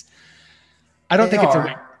bodies. I don't think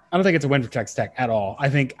it's a win for Texas Tech at all. I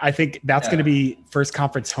think that's going to be first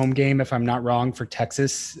conference home game, if I'm not wrong, for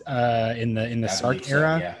Texas in the Sark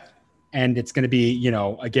era. Yeah. And it's going to be,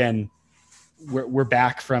 again, we're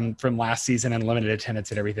back from last season and limited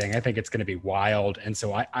attendance and everything. I think it's going to be wild. And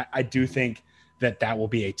so I do think that will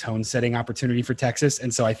be a tone setting opportunity for Texas.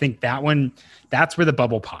 And so I think that's where the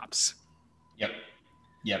bubble pops.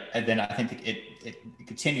 Yep. And then I think it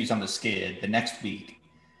continues on the skid the next week.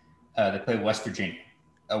 They play West Virginia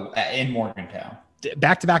in Morgantown.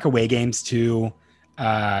 Back-to-back away games too.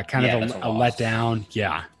 Kind of a letdown.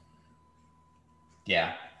 Yeah.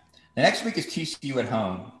 The next week is TCU at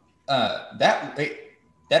home. That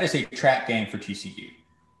is a trap game for TCU.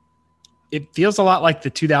 It feels a lot like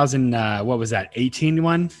the 18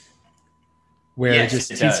 one, where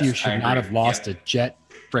TCU should not have lost to Jet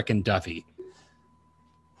frickin' Duffy.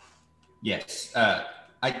 Yes.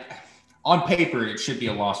 On paper, it should be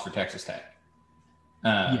a loss for Texas Tech.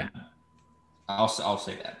 I'll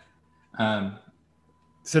say that.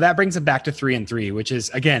 So that brings it back to 3-3, which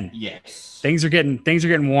is, again, yes, things are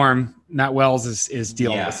getting warm. Matt Wells is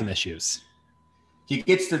dealing with some issues. He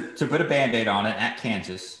gets to put a Band-Aid on it at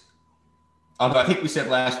Kansas. Although I think we said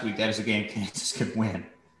last week that is a game Kansas could win.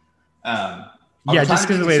 Just because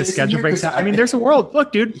of the way the schedule breaks out. I mean, there's a world.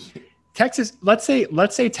 Look, dude, Texas. Let's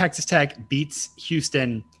say Texas Tech beats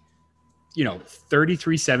Houston,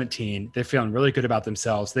 33-17. They're feeling really good about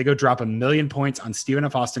themselves. They go drop 1 million points on Stephen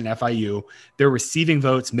F. Austin and FIU. They're receiving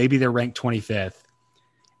votes. Maybe they're ranked 25th.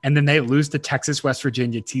 and then they lose to Texas, West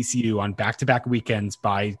Virginia, TCU on back-to-back weekends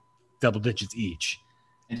by double digits each.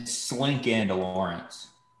 And slink into Lawrence.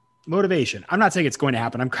 Motivation. I'm not saying it's going to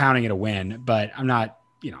happen. I'm counting it a win, but I'm not,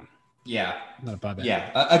 Yeah. not above it.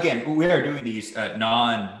 Yeah. Again, we are doing these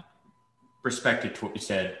non-respected to what we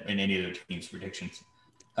said in any of the team's predictions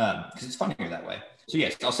because it's funnier that way. So,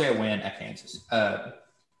 yes, I'll say a win at Kansas.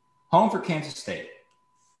 Home for Kansas State.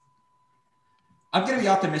 I'm going to be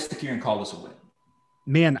optimistic here and call this a win.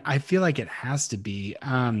 Man, I feel like it has to be.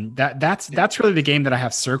 That's really the game that I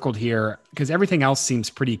have circled here because everything else seems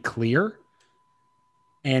pretty clear.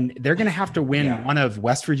 And they're going to have to win one of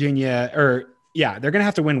West Virginia they're going to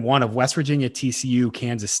have to win one of West Virginia, TCU,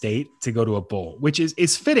 Kansas State to go to a bowl, which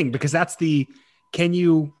is fitting because that's can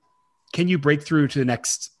you break through to the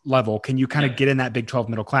next level? Can you kind of get in that Big 12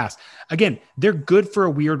 middle class? Again, they're good for a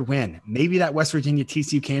weird win. Maybe that West Virginia,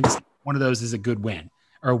 TCU, Kansas, one of those is a good win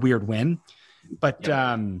or a weird win. But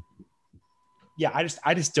I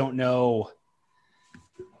just don't know.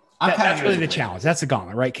 That's really the challenge. That's the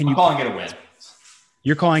gauntlet, right? I'm calling it a win.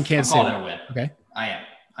 You're calling Kansas State a win. Okay. I am.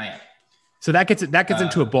 So that gets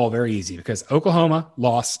into a bowl very easy because Oklahoma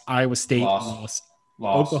loss, Iowa State loss.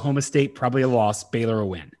 Oklahoma State probably a loss, Baylor a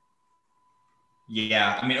win.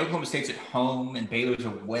 Yeah, I mean Oklahoma State's at home and Baylor's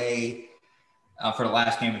away for the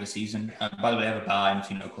last game of the season. By the way, they have a bye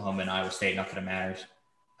between Oklahoma and Iowa State. Not that it matters.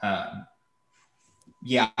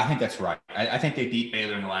 Yeah, I think that's right. I think they beat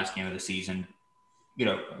Baylor in the last game of the season.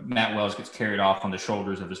 Matt Wells gets carried off on the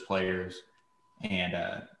shoulders of his players, and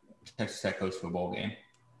Texas Tech goes to a bowl game.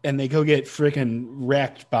 And they go get freaking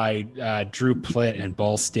wrecked by Drew Plitt and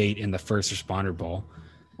Ball State in the First Responder Bowl.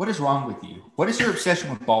 What is wrong with you? What is your obsession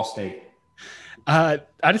with Ball State? I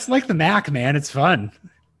just like the MAC, man. It's fun.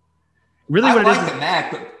 Really, I like the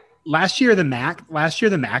MAC, but last year the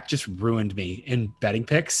MAC just ruined me in betting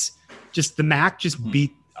picks. Just the MAC just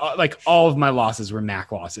beat like all of my losses were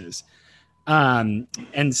MAC losses. And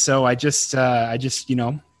so I just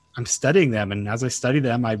I'm studying them, and as I study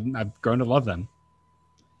them, I've grown to love them.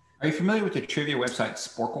 Are you familiar with the trivia website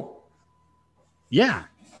Sporkle? Yeah.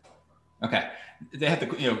 Okay. They have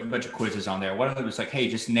a bunch of quizzes on there. One of them was like, hey,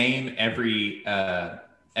 just name every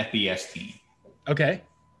FBS team. Okay.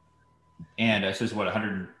 And it says what,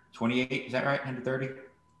 128? Is that right? 130?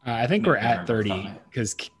 I think we're at 30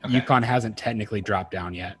 because UConn hasn't technically dropped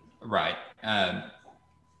down yet. Right. And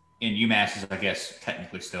UMass is, I guess,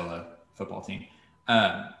 technically still a football team.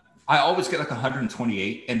 I always get like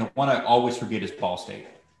 128, and the one I always forget is Ball State.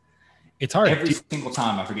 It's hard. Every single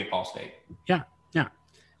time I forget Ball State. Yeah.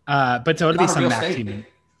 But so it'll be some MAC team.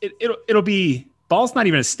 It'll be – Ball's not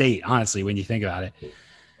even a state, honestly, when you think about it.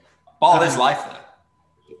 Ball is life, though.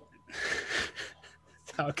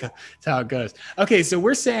 That's how it goes. Okay, so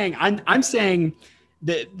we're saying – I'm saying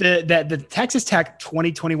that the Texas Tech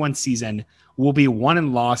 2021 season will be won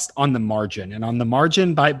and lost on the margin. And on the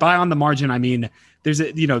margin, by on the margin, I mean there's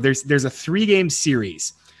a 3-game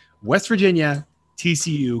series. West Virginia –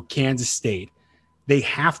 TCU, Kansas State. They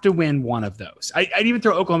have to win one of those. I'd even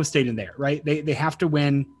throw Oklahoma State in there, right? They have to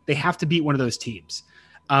win. They have to beat one of those teams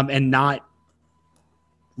and not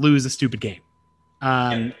lose a stupid game.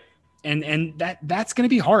 And that's going to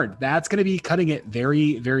be hard. That's going to be cutting it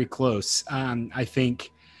very, very close, I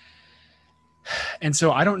think. And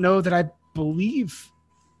so I don't know that I believe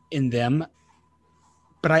in them.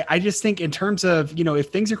 But I just think in terms of, if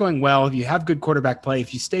things are going well, if you have good quarterback play,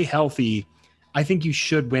 if you stay healthy, I think you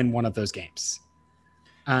should win one of those games.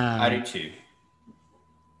 I do too.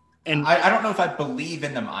 And I don't know if I believe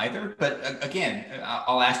in them either, but again,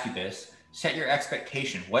 I'll ask you this. Set your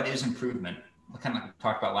expectation. What is improvement? Kind of like we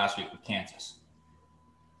talked about last week with Kansas.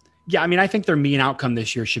 Yeah, I mean, I think their mean outcome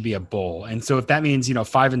this year should be a bowl. And so if that means,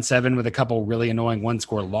 5-7 with a couple really annoying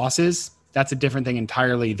one-score losses, that's a different thing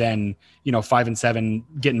entirely than, 5-7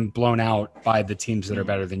 getting blown out by the teams that are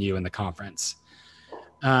better than you in the conference.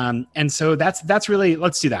 And so that's really,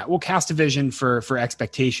 let's do that. We'll cast a vision for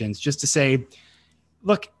expectations just to say,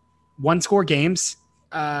 look, one-score games,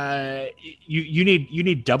 you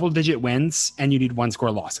need double-digit wins and you need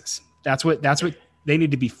one-score losses. That's what they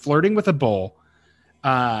need to be flirting with a bowl.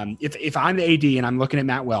 If I'm the AD and I'm looking at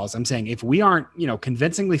Matt Wells, I'm saying if we aren't,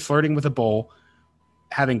 convincingly flirting with a bowl,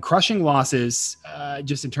 having crushing losses,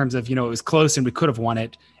 just in terms of, it was close and we could have won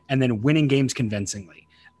it, and then winning games convincingly.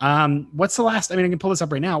 What's the last, I can pull this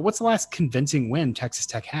up right now. What's the last convincing win Texas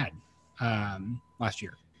Tech had last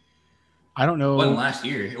year? I don't know. It wasn't last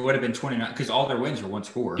year. It would have been 29 because all their wins were one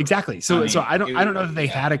score. Exactly. So I don't know that they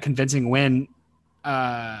had a convincing win.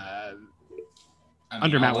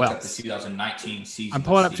 under Matt Wells. Wells. The 2019 season. I'm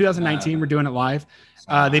pulling up 2019. We're doing it live.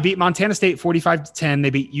 They beat Montana State 45-10. They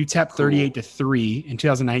beat UTEP 38-3 in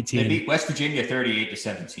 2019. They beat West Virginia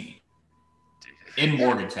 38-17 in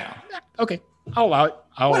Morgantown. Okay, I'll allow it.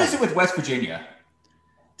 What is it with West Virginia,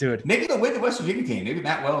 dude? Maybe they'll win the West Virginia game. Maybe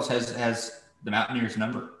Matt Wells has the Mountaineers'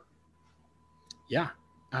 number. Yeah,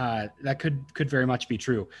 that could very much be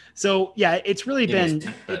true. So yeah, it's really been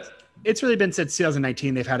since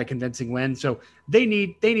 2019 they've had a convincing win. So they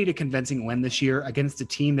need a convincing win this year against a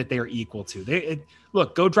team that they are equal to.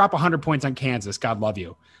 Look, go drop 100 points on Kansas. God love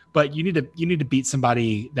you. But you need to beat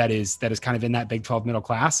somebody that is kind of in that Big 12 middle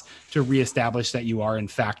class to reestablish that you are in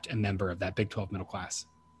fact a member of that Big 12 middle class.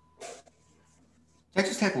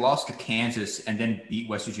 Texas Tech lost to Kansas and then beat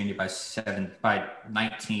West Virginia by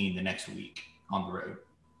 19 the next week on the road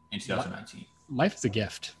in 2019. Life is a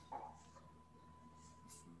gift.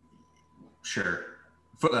 Sure.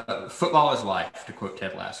 Football is life, to quote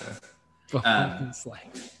Ted Lasso. Football is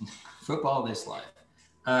life. Football is life.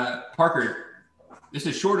 Parker, this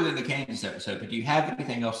is shorter than the Kansas episode, but do you have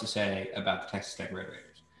anything else to say about the Texas Tech Red Raiders?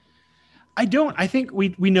 I don't. I think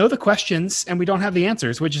we know the questions and we don't have the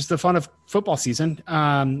answers, which is the fun of football season.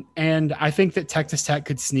 And I think that Texas Tech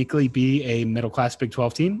could sneakily be a middle-class Big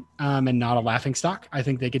 12 team and not a laughingstock. I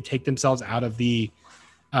think they could take themselves out of the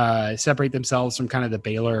separate themselves from kind of the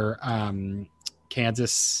Baylor,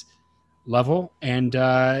 Kansas level. And,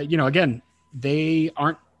 again, they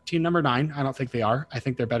aren't team number 9. I don't think they are. I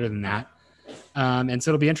think they're better than that. And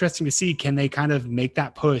so it'll be interesting to see, can they kind of make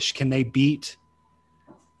that push? Can they beat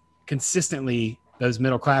consistently those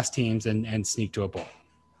middle-class teams and sneak to a bowl?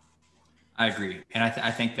 I agree. And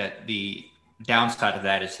I think that the downside of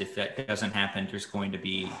that is if that doesn't happen, there's going to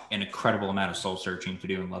be an incredible amount of soul searching to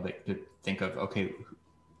do in Lubbock to think of, okay,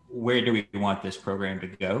 where do we want this program to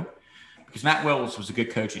go? Because Matt Wells was a good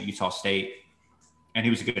coach at Utah State, and he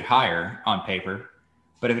was a good hire on paper.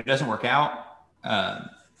 But if it doesn't work out,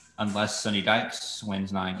 unless Sonny Dykes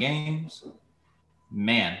wins 9 games,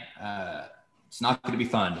 man, it's not going to be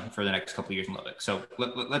fun for the next couple of years in Lubbock. So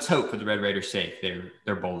let's hope for the Red Raiders' sake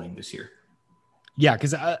they're bowling this year. Yeah,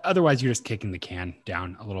 because otherwise you're just kicking the can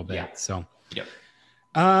down a little bit. Yeah. So, yep.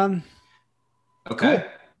 Okay. Cool.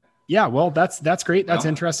 Yeah, well, that's great. That's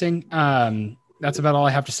interesting. That's about all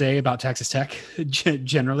I have to say about Texas Tech.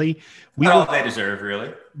 Generally, all they deserve,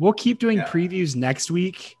 really. We'll keep doing previews next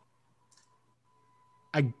week.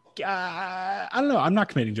 I don't know. I'm not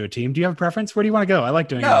committing to a team. Do you have a preference? Where do you want to go? I like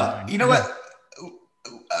doing it. No, you know what? Do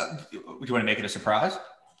you want to make it a surprise?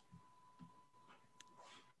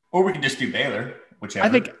 Or we can just do Baylor, whichever. I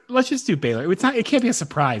think let's just do Baylor. It can't be a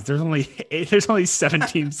surprise. There's only 7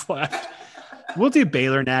 teams left. We'll do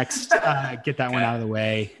Baylor next. Get that one out of the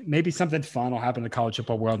way. Maybe something fun will happen in the college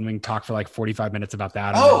football world, and we can talk for like 45 minutes about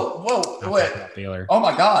that. Wait. Baylor. Oh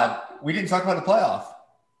my God. We didn't talk about the playoff.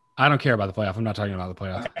 I don't care about the playoff. I'm not talking about the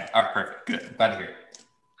playoff. Okay. All right, perfect. Good. Glad to hear it.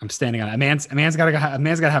 I'm standing on it. A man's got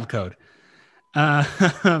to have code. All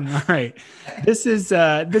right. This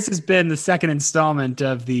has been the second installment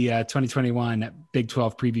of the 2021 Big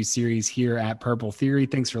 12 preview series here at Purple Theory.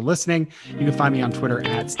 Thanks for listening. You can find me on Twitter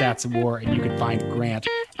at Stats of War, and you can find Grant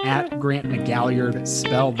at Grant McGalliard,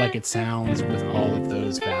 spelled like it sounds with all of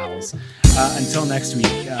those vowels. Until next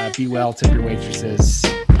week, be well, tip your waitresses.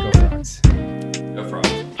 Go Frogs. Go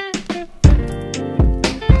Frogs.